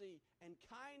mercy and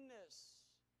kindness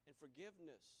and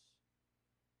forgiveness.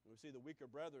 And we see the weaker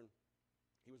brethren.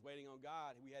 He was waiting on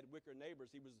God. We had weaker neighbors.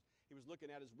 He was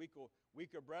looking at his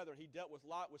weaker brethren. He dealt with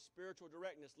Lot with spiritual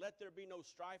directness. Let there be no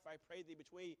strife, I pray thee,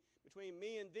 between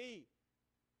me and thee.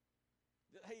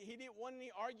 He didn't want any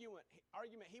argument.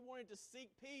 He wanted to seek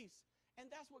peace. And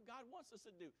that's what God wants us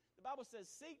to do. The Bible says,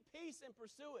 seek peace and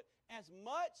pursue it. As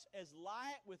much as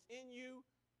lie within you,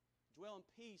 dwell in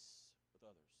peace with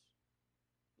others.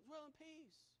 Dwell in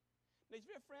peace. Now,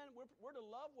 dear friend, we're to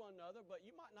love one another, but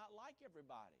you might not like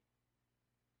everybody.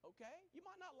 Okay? You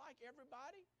might not like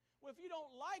everybody. Well, if you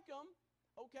don't like them,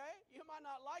 okay, you might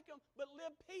not like them, but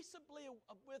live peaceably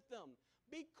with them.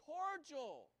 Be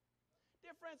cordial.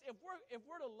 Dear friends, if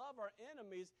we're to love our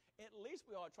enemies, at least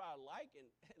we ought to try to like and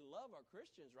love our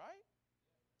Christians, right?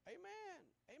 Amen.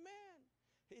 Amen.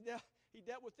 He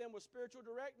dealt with them with spiritual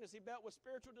directness. He dealt with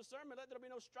spiritual discernment. Let there be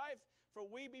no strife, for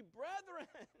we be brethren.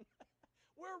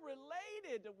 We're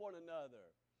related to one another.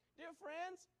 Dear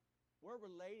friends, we're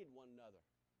related to one another.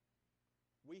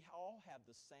 We all have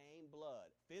the same blood,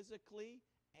 physically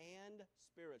and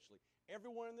spiritually.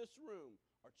 Everyone in this room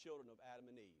are children of Adam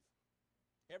and Eve.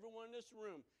 Everyone in this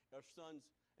room are sons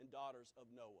and daughters of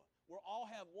Noah. We all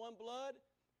have one blood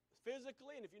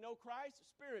physically, and if you know Christ,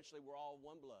 spiritually, we're all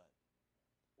one blood.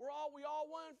 We all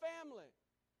one family.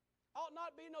 Ought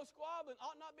not be no squabbling,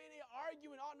 ought not be any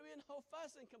arguing, ought not be no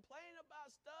fussing, complaining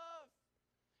about stuff.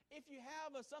 If you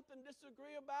have something to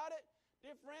disagree about it,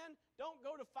 dear friend, don't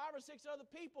go to 5 or 6 other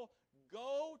people.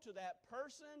 Go to that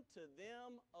person, to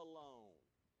them alone.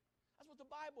 That's what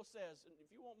the Bible says. And if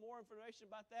you want more information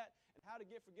about that and how to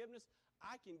get forgiveness,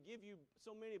 I can give you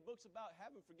so many books about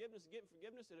having forgiveness and getting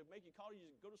forgiveness that it'll make you call you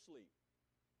to go to sleep.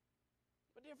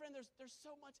 But dear friend, there's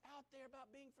so much out there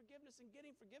about being forgiveness and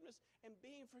getting forgiveness and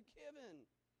being forgiven.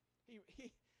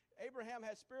 Abraham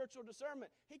had spiritual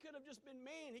discernment. He could have just been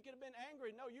mean. He could have been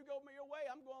angry. No, you go your way.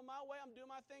 I'm going my way. I'm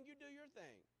doing my thing. You do your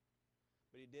thing.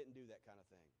 But he didn't do that kind of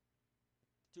thing.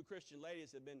 2 Christian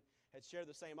ladies had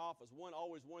shared the same office. One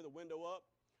always wanted the window up.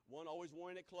 One always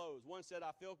wanted it closed. One said,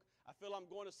 I feel I'm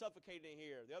going to suffocate in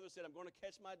here. The other said, I'm going to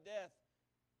catch my death.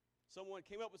 Someone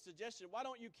came up with a suggestion, why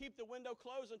don't you keep the window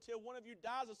closed until one of you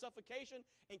dies of suffocation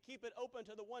and keep it open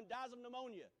until the one dies of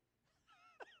pneumonia?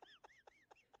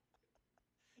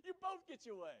 You both get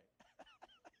your way.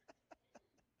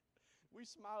 We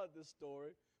smile at this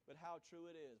story, but how true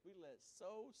it is. We let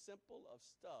so simple of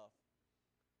stuff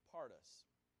part us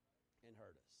and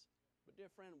hurt us. But dear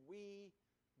friend, we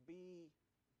be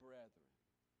brethren.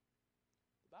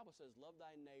 The Bible says, love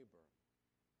thy neighbor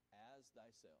as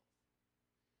thyself.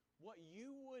 What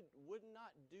you would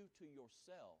not do to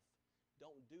yourself,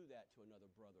 don't do that to another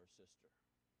brother or sister.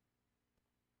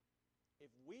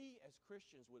 If we as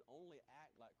Christians would only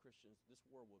act like Christians, this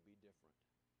world would be different.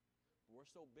 But we're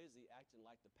so busy acting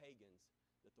like the pagans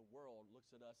that the world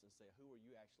looks at us and say, who are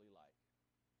you actually like?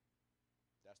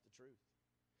 That's the truth.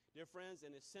 Dear friends,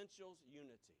 in essentials,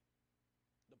 unity.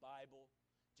 The Bible,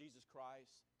 Jesus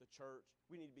Christ, the church.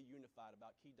 We need to be unified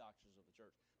about key doctrines of the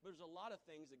church. But there's a lot of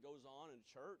things that goes on in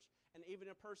church and even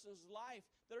in a person's life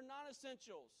that are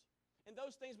non-essentials. In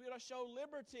those things, we ought to show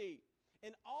liberty.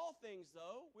 In all things,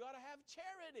 though, we ought to have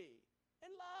charity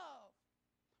and love.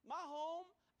 My home,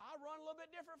 I run a little bit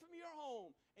different from your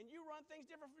home, and you run things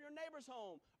different from your neighbor's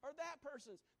home or that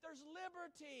person's. There's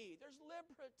liberty. There's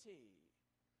liberty.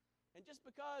 And just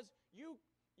because you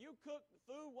cook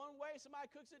food one way, somebody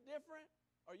cooks it different,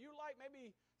 Are you like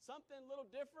maybe something a little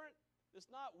different that's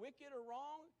not wicked or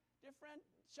wrong? Dear friend,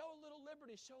 show a little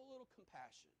liberty, show a little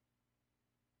compassion.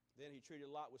 Then he treated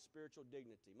Lot with spiritual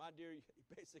dignity. My dear,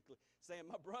 basically saying,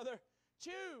 my brother,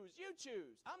 choose, you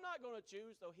choose. I'm not going to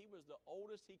choose, though he was the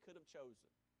oldest he could have chosen.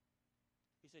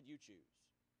 He said, you choose.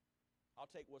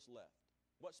 I'll take what's left.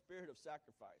 What spirit of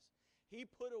sacrifice? He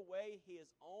put away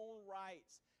his own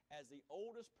rights as the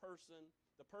oldest person,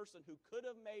 the person who could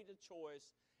have made a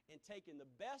choice and taken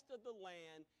the best of the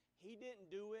land. He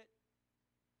didn't do it.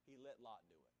 He let Lot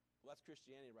do it. Well, that's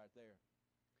Christianity right there.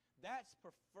 That's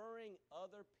preferring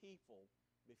other people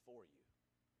before you.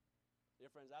 Dear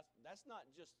friends, that's not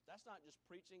just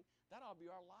preaching. That ought to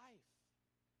be our life.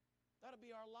 That'll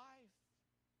be our life.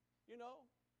 You know?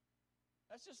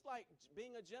 That's just like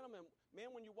being a gentleman.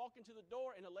 Man, when you walk into the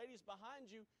door and the lady's behind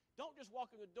you, don't just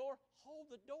walk in the door. Hold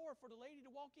the door for the lady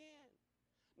to walk in.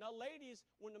 Now, ladies,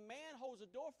 when the man holds the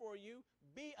door for you,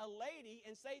 be a lady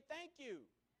and say thank you.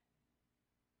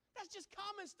 That's just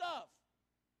common stuff.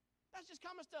 That's just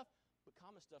common stuff. But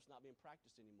common stuff's not being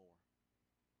practiced anymore.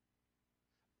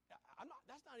 I'm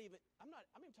even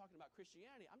talking about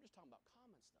Christianity. I'm just talking about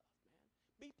common stuff, man.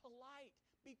 Be polite.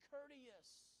 Be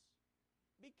courteous.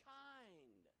 Be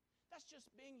kind. That's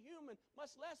just being human,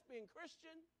 much less being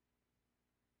Christian.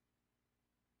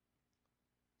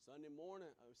 Saturday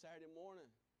morning,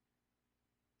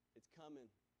 it's coming.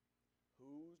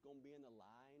 Who's going to be in the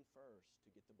line first to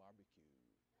get the barbecue?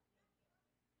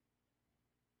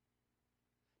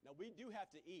 Now, we do have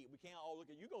to eat. We can't all look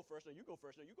at you go first, no, you go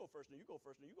first, no, you go first, no, you go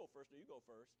first, no, you go first, no, you go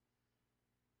first.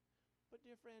 But,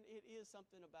 dear friend, it is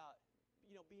something about,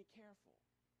 being careful.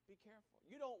 Be careful.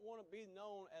 You don't want to be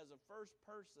known as the first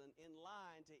person in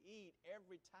line to eat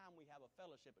every time we have a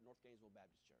fellowship at North Gainesville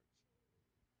Baptist Church.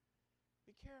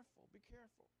 Be careful. Be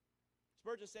careful.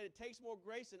 Spurgeon said, it takes more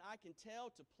grace than I can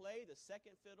tell to play the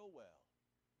second fiddle well.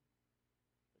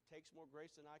 It takes more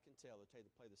grace than I can tell to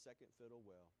play the second fiddle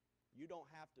well. You don't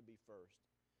have to be first.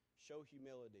 Show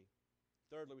humility.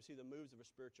 Thirdly, we see the moves of a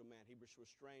spiritual man. He was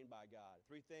restrained by God.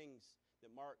 Three things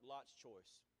that mark Lot's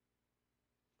choice.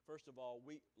 First of all,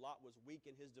 Lot was weak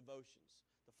in his devotions.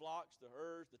 The flocks, the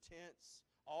herds, the tents,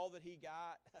 all that he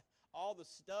got, all the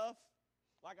stuff.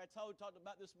 Like I talked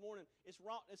about this morning, it's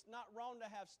wrong. It's not wrong to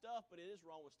have stuff, but it is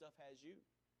wrong when stuff has you.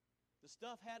 The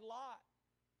stuff had Lot.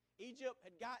 Egypt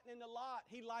had gotten into Lot.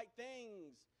 He liked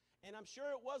things. And I'm sure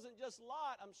it wasn't just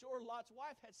Lot. I'm sure Lot's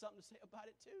wife had something to say about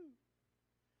it too.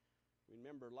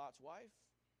 Remember Lot's wife?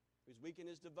 He was weak in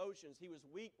his devotions. He was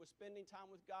weak with spending time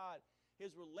with God.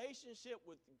 His relationship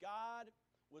with God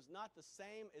was not the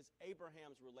same as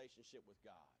Abraham's relationship with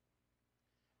God.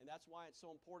 And that's why it's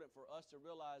so important for us to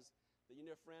realize that,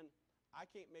 friend, I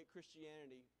can't make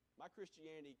Christianity. My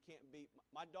Christianity can't be,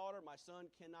 my daughter, my son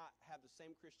cannot have the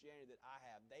same Christianity that I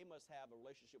have. They must have a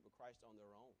relationship with Christ on their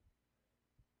own.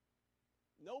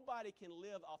 Nobody can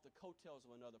live off the coattails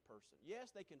of another person. Yes,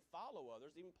 they can follow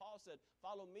others. Even Paul said,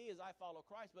 follow me as I follow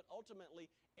Christ. But ultimately,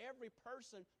 every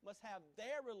person must have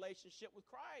their relationship with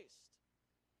Christ.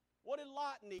 What did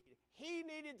Lot need? He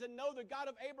needed to know the God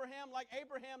of Abraham like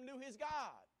Abraham knew his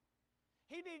God.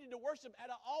 He needed to worship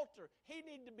at an altar. He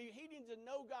needed to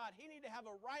know God. He needed to have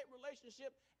a right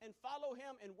relationship and follow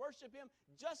him and worship him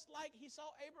just like he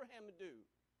saw Abraham do.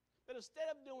 But instead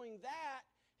of doing that,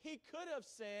 he could have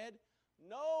said,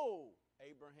 no,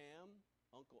 Abraham,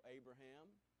 Uncle Abraham,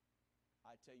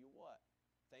 I tell you what,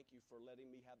 thank you for letting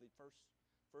me have the first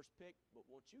pick, but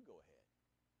won't you go ahead?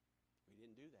 He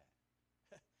didn't do that.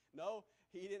 No,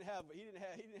 he didn't have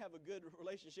a good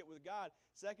relationship with God.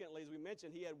 Secondly, as we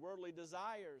mentioned, he had worldly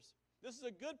desires. This is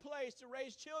a good place to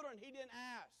raise children. He didn't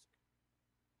ask.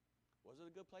 Was it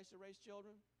a good place to raise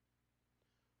children?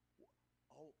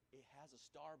 Oh, it has a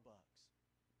Starbucks.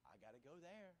 I got to go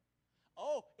there.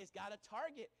 Oh, it's got a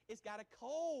Target. It's got a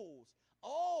Kohl's.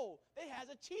 Oh, it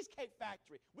has a Cheesecake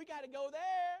Factory. We got to go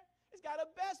there. It's got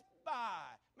a Best Buy.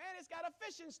 Man, it's got a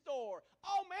fishing store.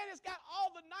 Oh, man, it's got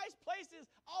all the nice places,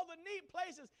 all the neat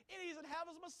places. It even has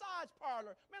a massage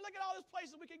parlor. Man, look at all these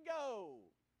places we can go.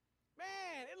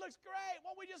 Man, it looks great.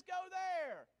 Why don't we just go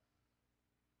there?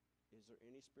 Is there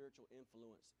any spiritual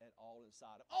influence at all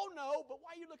inside of it? Oh, no, but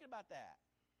why are you looking about that?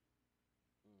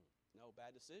 No,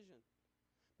 bad decision.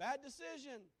 Bad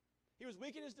decision. He was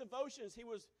weak in his devotions. He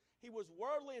was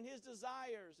worldly in his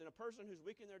desires. And a person who's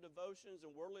weak in their devotions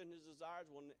and worldly in his desires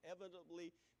will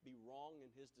inevitably be wrong in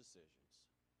his decisions.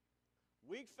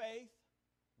 Weak faith,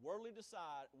 worldly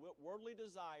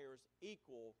desires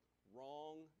equal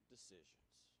wrong decisions.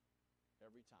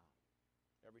 Every time.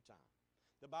 Every time.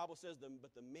 The Bible says,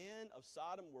 but the men of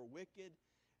Sodom were wicked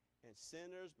and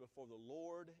sinners before the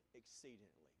Lord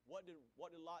exceedingly. What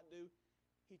did Lot do?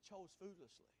 He chose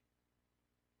foolishly.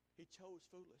 He chose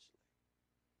foolishly.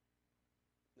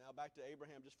 Now back to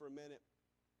Abraham just for a minute.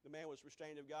 The man was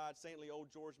restrained of God. Saintly old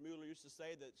George Mueller used to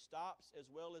say that stops as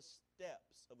well as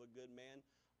steps of a good man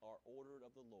are ordered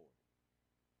of the Lord.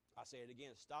 I say it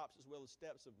again. Stops as well as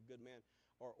steps of a good man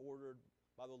are ordered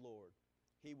by the Lord.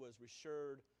 He was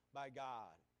reassured by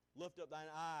God. Lift up thine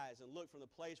eyes and look from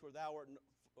the place where thou art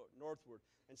northward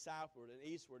and southward and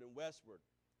eastward and westward.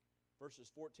 Verses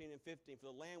 14 and 15.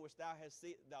 For the land which thou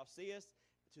seest,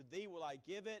 to thee will I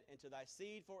give it, and to thy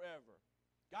seed forever.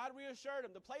 God reassured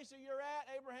him, the place that you're at,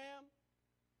 Abraham,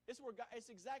 it's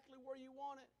exactly where you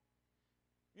want it.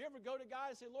 You ever go to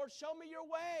God and say, Lord, show me your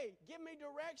way. Give me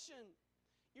direction.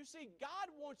 You see,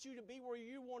 God wants you to be where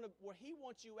He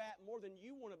wants you at more than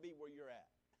you want to be where you're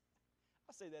at.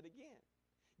 I'll say that again.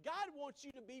 God wants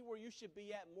you to be where you should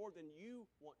be at more than you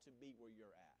want to be where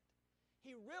you're at.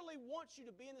 He really wants you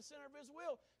to be in the center of His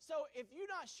will. So if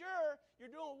you're not sure you're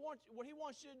doing what He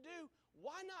wants you to do,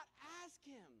 why not ask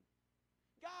Him?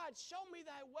 God, show me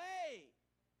thy way.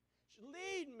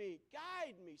 Lead me,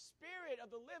 guide me. Spirit of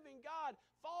the living God,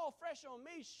 fall fresh on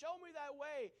me. Show me thy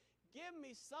way. Give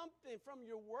me something from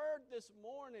your word this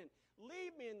morning.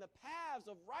 Lead me in the paths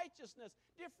of righteousness.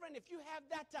 Dear friend, if you have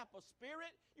that type of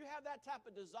spirit, you have that type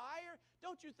of desire,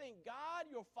 don't you think God,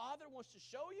 your Father, wants to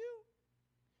show you?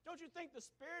 Don't you think the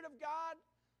Spirit of God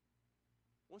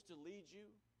wants to lead you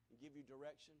and give you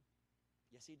direction?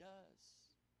 Yes, He does.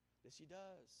 Yes, He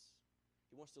does.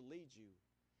 He wants to lead you.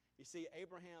 You see,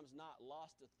 Abraham's not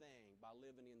lost a thing by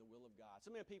living in the will of God. So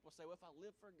many people say, well, if I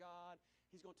live for God,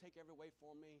 He's going to take every way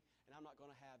for me, and I'm not going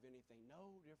to have anything.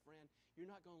 No, dear friend, you're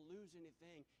not going to lose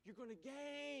anything. You're going to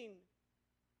gain.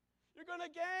 You're going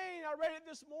to gain. I read it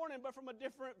this morning, but from a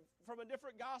different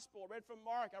gospel. I read from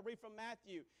Mark. I read from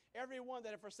Matthew. Everyone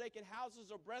that have forsaken houses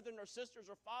or brethren or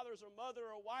sisters or fathers or mother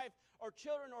or wife or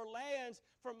children or lands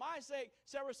for my sake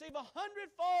shall receive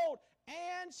 100-fold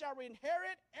and shall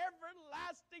inherit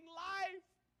everlasting life.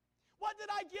 What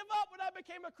did I give up when I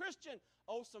became a Christian?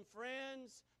 Oh, some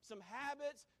friends, some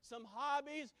habits, some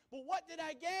hobbies. But what did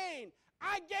I gain?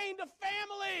 I gained a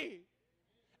family.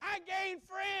 I gained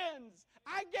friends.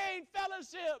 I gained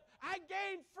fellowship. I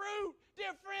gained fruit.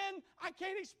 Dear friend, I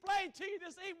can't explain to you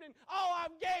this evening all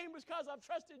I've gained because I've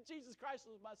trusted Jesus Christ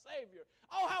as my Savior.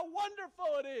 Oh, how wonderful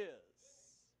it is.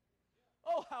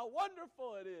 Oh, how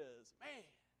wonderful it is. Man,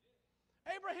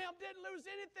 Abraham didn't lose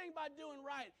anything by doing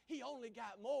right. He only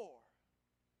got more.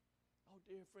 Oh,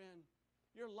 dear friend,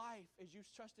 your life as you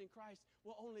trust in Christ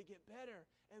will only get better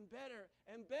and better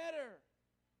and better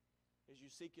as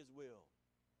you seek His will.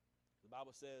 The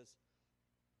Bible says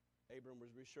Abram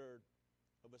was reassured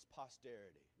of his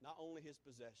posterity, not only his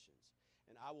possessions.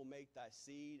 And I will make thy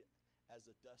seed as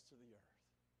the dust of the earth.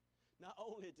 Not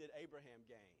only did Abraham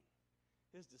gain,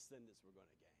 his descendants were going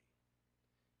to gain.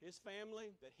 His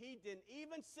family that he didn't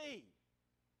even see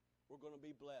were going to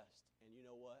be blessed. And you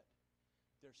know what?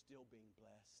 They're still being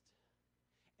blessed.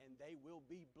 And they will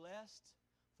be blessed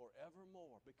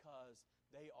forevermore because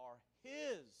they are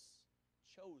His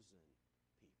chosen.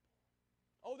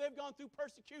 Oh, they've gone through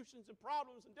persecutions and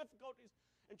problems and difficulties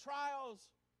and trials.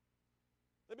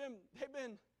 They've been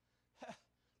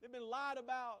lied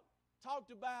about, talked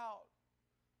about,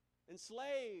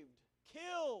 enslaved,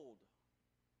 killed.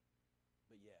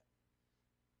 But yet,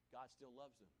 God still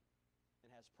loves them and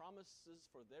has promises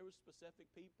for those specific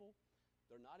people.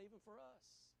 They're not even for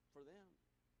us, for them.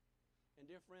 And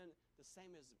dear friend, the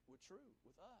same is true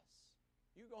with us.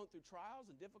 You're going through trials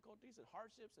and difficulties and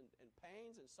hardships and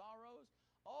pains and sorrows.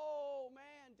 Oh,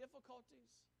 man,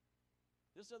 difficulties.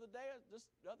 Yesterday,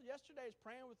 I was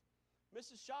praying with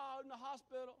Mrs. Shaw in the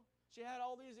hospital. She had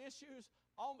all these issues.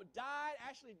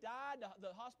 Actually died.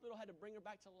 The hospital had to bring her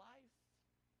back to life.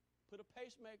 Put a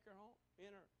pacemaker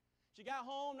in her. She got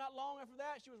home not long after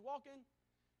that. She was walking,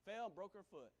 fell, and broke her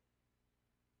foot.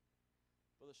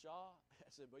 Brother Shaw,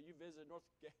 I said, but you visited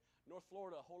North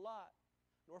Florida a whole lot.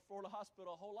 North Florida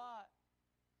Hospital a whole lot.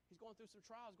 He's going through some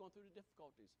trials, going through the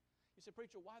difficulties. You say,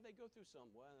 preacher, why did they go through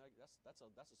some? Well, that's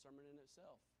a sermon in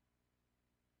itself.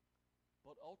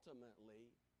 But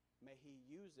ultimately, may He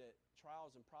use it,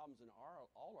 trials and problems in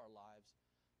all our lives,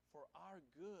 for our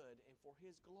good and for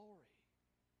His glory.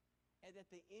 And at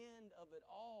the end of it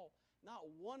all, not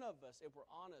one of us, if we're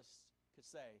honest, could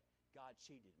say, God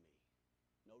cheated me.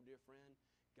 No, dear friend,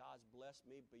 God's blessed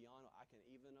me beyond what I can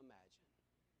even imagine.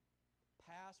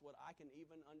 Past what I can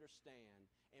even understand.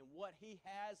 And what He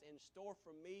has in store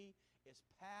for me is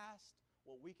past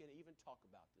what we can even talk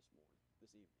about this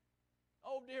evening.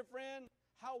 Oh, dear friend,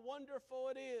 how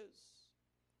wonderful it is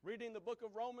Reading the book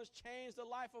of Romans changed the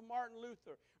life of Martin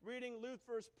Luther. Reading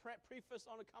Luther's preface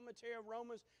on a commentary of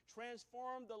Romans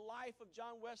transformed the life of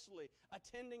John Wesley.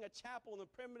 Attending a chapel in the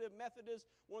Primitive Methodist,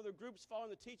 one of the groups following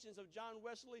the teachings of John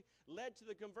Wesley, led to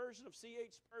the conversion of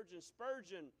C.H. Spurgeon.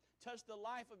 Spurgeon touched the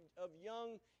life of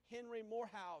young Henry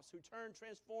Morehouse, who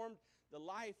transformed the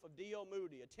life of D.L.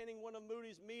 Moody. Attending one of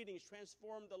Moody's meetings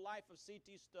transformed the life of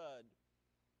C.T. Studd.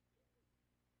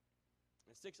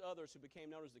 And 6 others who became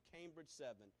known as the Cambridge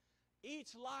Seven.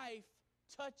 Each life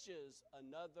touches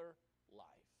another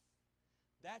life.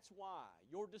 That's why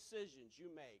your decisions you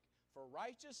make for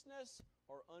righteousness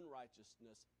or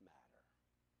unrighteousness matter.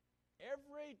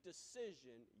 Every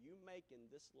decision you make in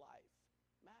this life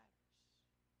matters.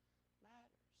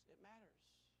 It matters.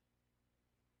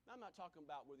 Now, I'm not talking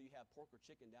about whether you have pork or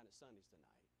chicken down at Sundays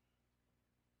tonight.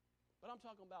 But I'm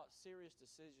talking about serious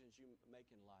decisions you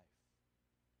make in life.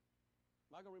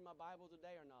 Am I going to read my Bible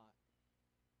today or not?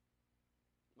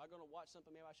 Am I going to watch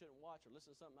something maybe I shouldn't watch, or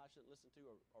listen to something I shouldn't listen to,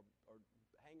 or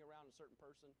hang around a certain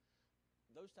person?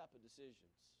 Those type of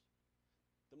decisions.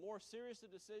 The more serious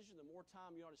the decision, the more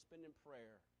time you ought to spend in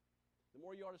prayer. The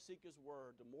more you ought to seek His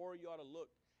Word. The more you ought to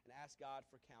look and ask God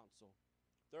for counsel.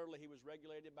 Thirdly, he was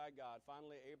regulated by God.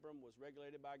 Finally, Abram was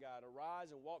regulated by God.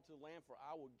 Arise and walk to the land, for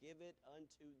I will give it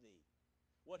unto thee.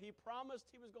 What he promised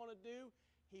he was going to do,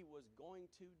 he was going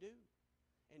to do.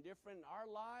 And different in our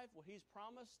life, what he's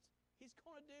promised, he's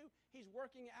going to do. He's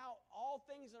working out all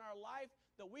things in our life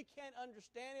that we can't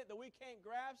understand it, that we can't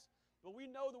grasp, but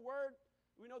we know the Word.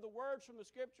 We know the words from the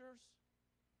Scriptures.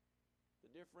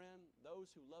 But dear friend,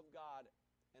 those who love God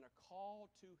and are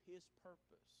called to His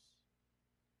purpose,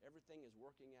 everything is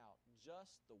working out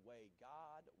just the way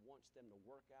God wants them to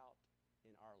work out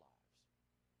in our lives.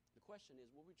 The question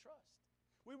is, will we trust?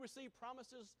 We receive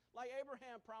promises like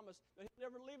Abraham promised, that He'll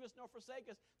never leave us nor forsake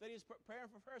us, that He's preparing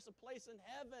for us a place in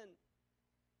heaven.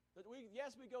 That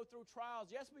yes, we go through trials.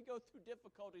 Yes, we go through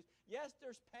difficulties. Yes,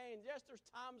 there's pain. Yes, there's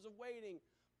times of waiting.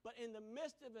 But in the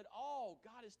midst of it all,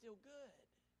 God is still good.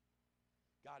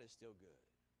 God is still good.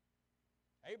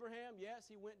 Abraham, yes,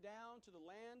 he went down to the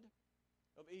land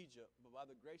of Egypt, but by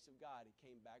the grace of God, he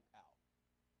came back out.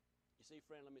 You see,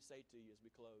 friend, let me say to you as we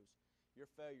close, your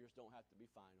failures don't have to be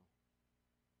final.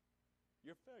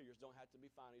 Your failures don't have to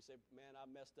be final. You say, man, I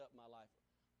messed up in my life.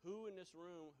 Who in this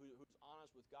room who's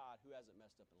honest with God, who hasn't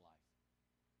messed up in life?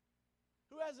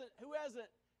 Who hasn't, as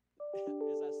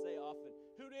I say often,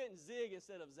 who didn't zig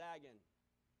instead of zagging?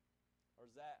 Or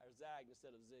zag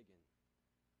instead of zigging?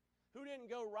 Who didn't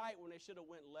go right when they should have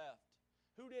went left?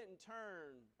 Who didn't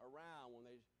turn around when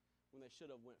they should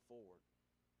have went forward?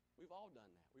 We've all done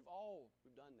that. We've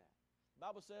done that. The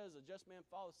Bible says a just man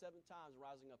falls 7 times,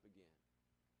 rising up again.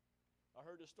 I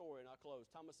heard this story, and I'll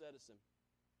close. Thomas Edison,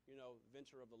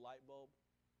 inventor of the light bulb,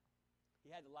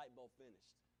 he had the light bulb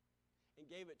finished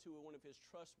and gave it to one of his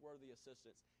trustworthy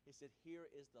assistants. He said, here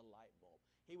is the light bulb.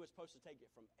 He was supposed to take it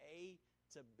from A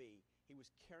to B. He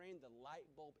was carrying the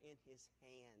light bulb in his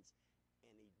hands,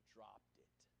 and he dropped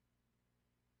it.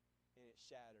 And it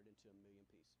shattered into 1,000,000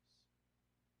 pieces.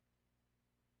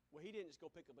 Well, he didn't just go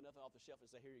pick up another off the shelf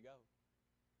and say, here you go.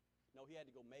 No, he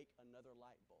had to go make another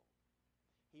light bulb.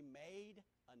 He made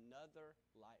another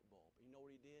light bulb. You know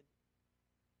what he did?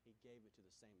 He gave it to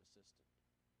the same assistant.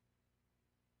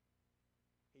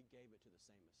 He gave it to the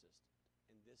same assistant.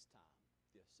 And this time,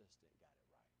 the assistant got it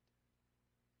right.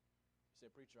 You say,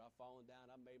 preacher, I've fallen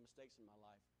down. I've made mistakes in my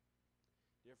life.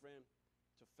 Dear friend,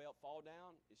 to fall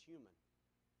down is human.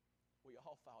 We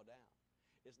all fall down.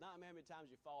 It's not how many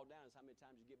times you fall down, it's how many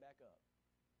times you get back up.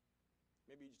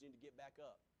 Maybe you just need to get back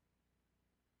up.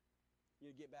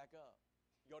 You need to get back up.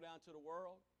 Go down to the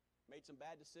world, made some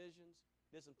bad decisions,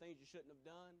 did some things you shouldn't have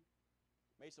done,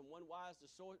 made some unwise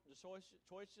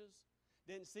choices,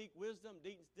 didn't seek wisdom,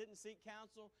 didn't seek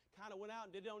counsel, kind of went out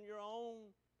and did it on your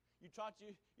own. You thought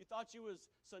you was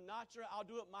Sinatra, I'll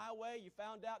do it my way. You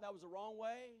found out that was the wrong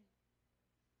way.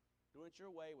 Doing it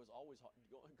your way was always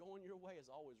going your way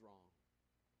is always wrong.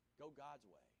 Go God's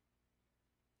way.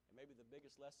 And maybe the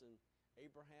biggest lesson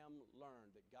Abraham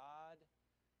learned, that God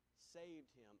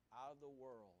saved him out of the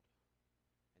world,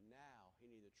 and now he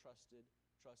needed to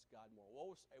trust God more.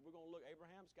 Well, we're going to look.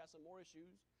 Abraham's got some more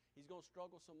issues. He's going to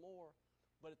struggle some more.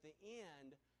 But at the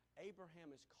end,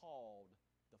 Abraham is called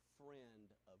the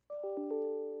friend of God.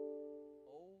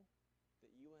 Oh,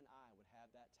 that you and I would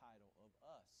have that title of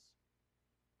us.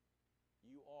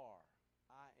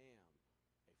 I am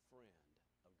a friend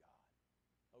of God.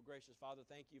 Oh, gracious Father,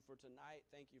 thank you for tonight.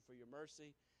 Thank you for your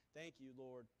mercy. Thank you,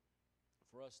 Lord,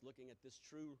 for us looking at this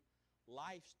true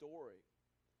life story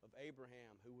of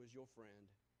Abraham, who was your friend.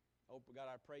 Oh, God,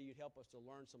 I pray you'd help us to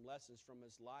learn some lessons from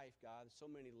his life, God. So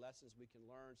many lessons we can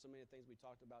learn, so many things we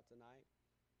talked about tonight.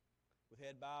 With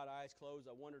head bowed, eyes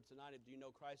closed, I wonder tonight, do you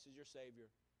know Christ is your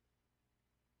Savior?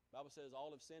 The Bible says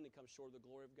all have sinned and come short of the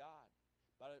glory of God.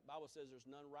 The Bible says there's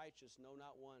none righteous, no,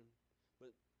 not one.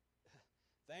 But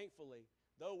thankfully,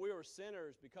 though we were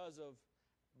sinners because of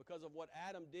what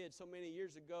Adam did so many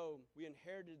years ago, we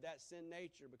inherited that sin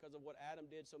nature because of what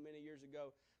Adam did so many years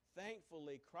ago.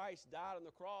 Thankfully, Christ died on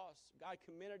the cross. God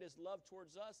commended his love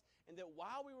towards us, and that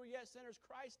while we were yet sinners,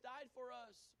 Christ died for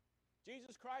us.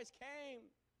 Jesus Christ came.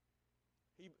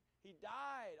 He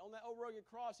died on that old rugged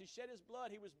cross. He shed his blood.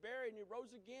 He was buried, and he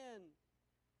rose again.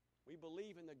 We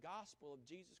believe in the gospel of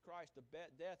Jesus Christ, the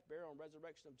death, burial, and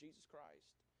resurrection of Jesus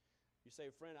Christ. You say,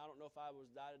 friend, I don't know if I was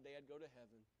to die today, I'd go to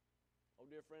heaven. Oh,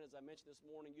 dear friend, as I mentioned this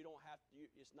morning, you don't have to.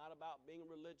 It's not about being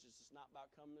religious. It's not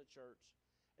about coming to church.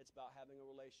 It's about having a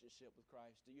relationship with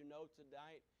Christ. Do you know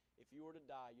tonight, if you were to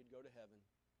die, you'd go to heaven?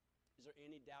 Is there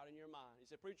any doubt in your mind? You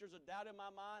say, preacher, there's a doubt in my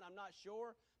mind. I'm not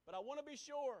sure, but I want to be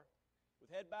sure. With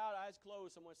head bowed, eyes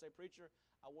closed, someone say, preacher,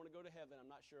 I want to go to heaven. I'm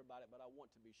not sure about it, but I want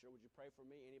to be sure. Would you pray for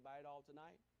me? Anybody at all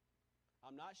tonight?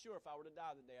 I'm not sure if I were to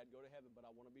die today, I'd go to heaven, but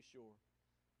I want to be sure.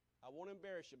 I won't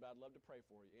embarrass you, but I'd love to pray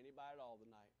for you. Anybody at all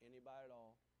tonight? Anybody at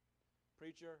all?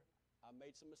 Preacher, I've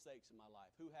made some mistakes in my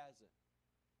life. Who hasn't?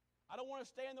 I don't want to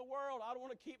stay in the world. I don't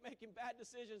want to keep making bad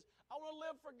decisions. I want to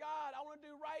live for God. I want to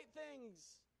do right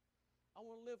things. I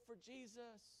want to live for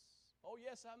Jesus. Oh,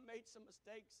 yes, I've made some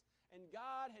mistakes. And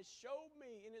God has showed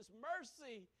me in his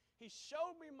mercy. He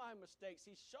showed me my mistakes.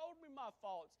 He showed me my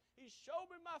faults. He showed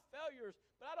me my failures.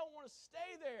 But I don't want to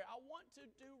stay there. I want to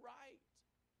do right.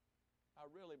 I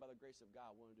really, by the grace of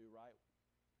God, want to do right.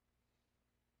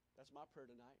 That's my prayer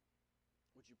tonight.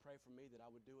 Would you pray for me that I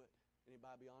would do it?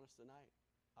 Anybody be honest tonight?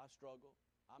 I struggle.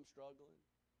 I'm struggling.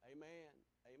 Amen.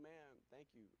 Amen.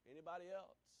 Thank you. Anybody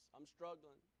else? I'm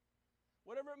struggling.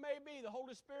 Whatever it may be, the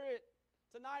Holy Spirit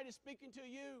tonight is speaking to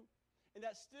you in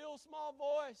that still small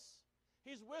voice.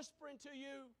 He's whispering to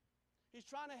you. He's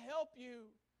trying to help you.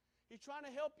 He's trying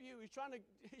to help you. He's trying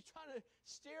to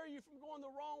steer you from going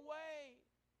the wrong way.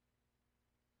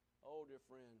 Oh, dear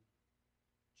friend,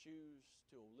 choose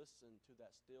to listen to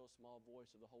that still small voice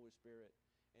of the Holy Spirit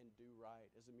and do right.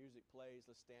 As the music plays,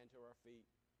 let's stand to our feet.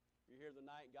 If you're here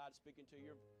tonight, God's speaking to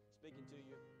you. You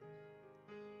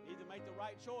need to make the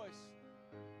right choice.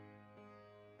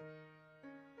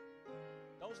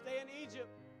 Don't stay in Egypt.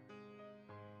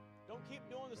 Don't keep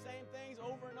doing the same things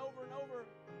over and over and over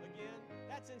again.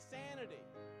 That's insanity.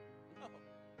 No.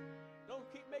 Don't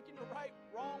keep making the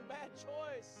wrong, bad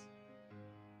choice.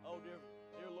 Oh, dear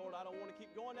Lord, I don't want to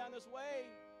keep going down this way.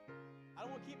 I don't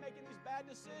want to keep making these bad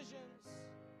decisions.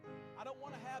 I don't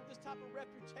want to have this type of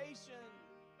reputation.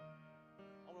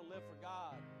 I want to live for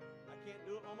God. I can't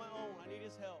do it on my own. I need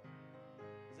his help.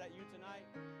 Is that you tonight?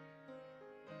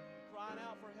 You're crying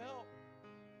out for help.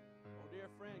 Oh, dear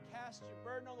friend, cast your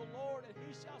burden on the Lord, and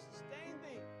he shall sustain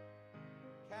thee.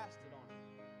 Cast it on him.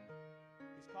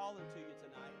 He's calling to you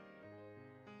tonight.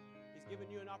 He's giving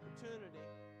you an opportunity.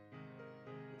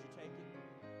 Would you take it?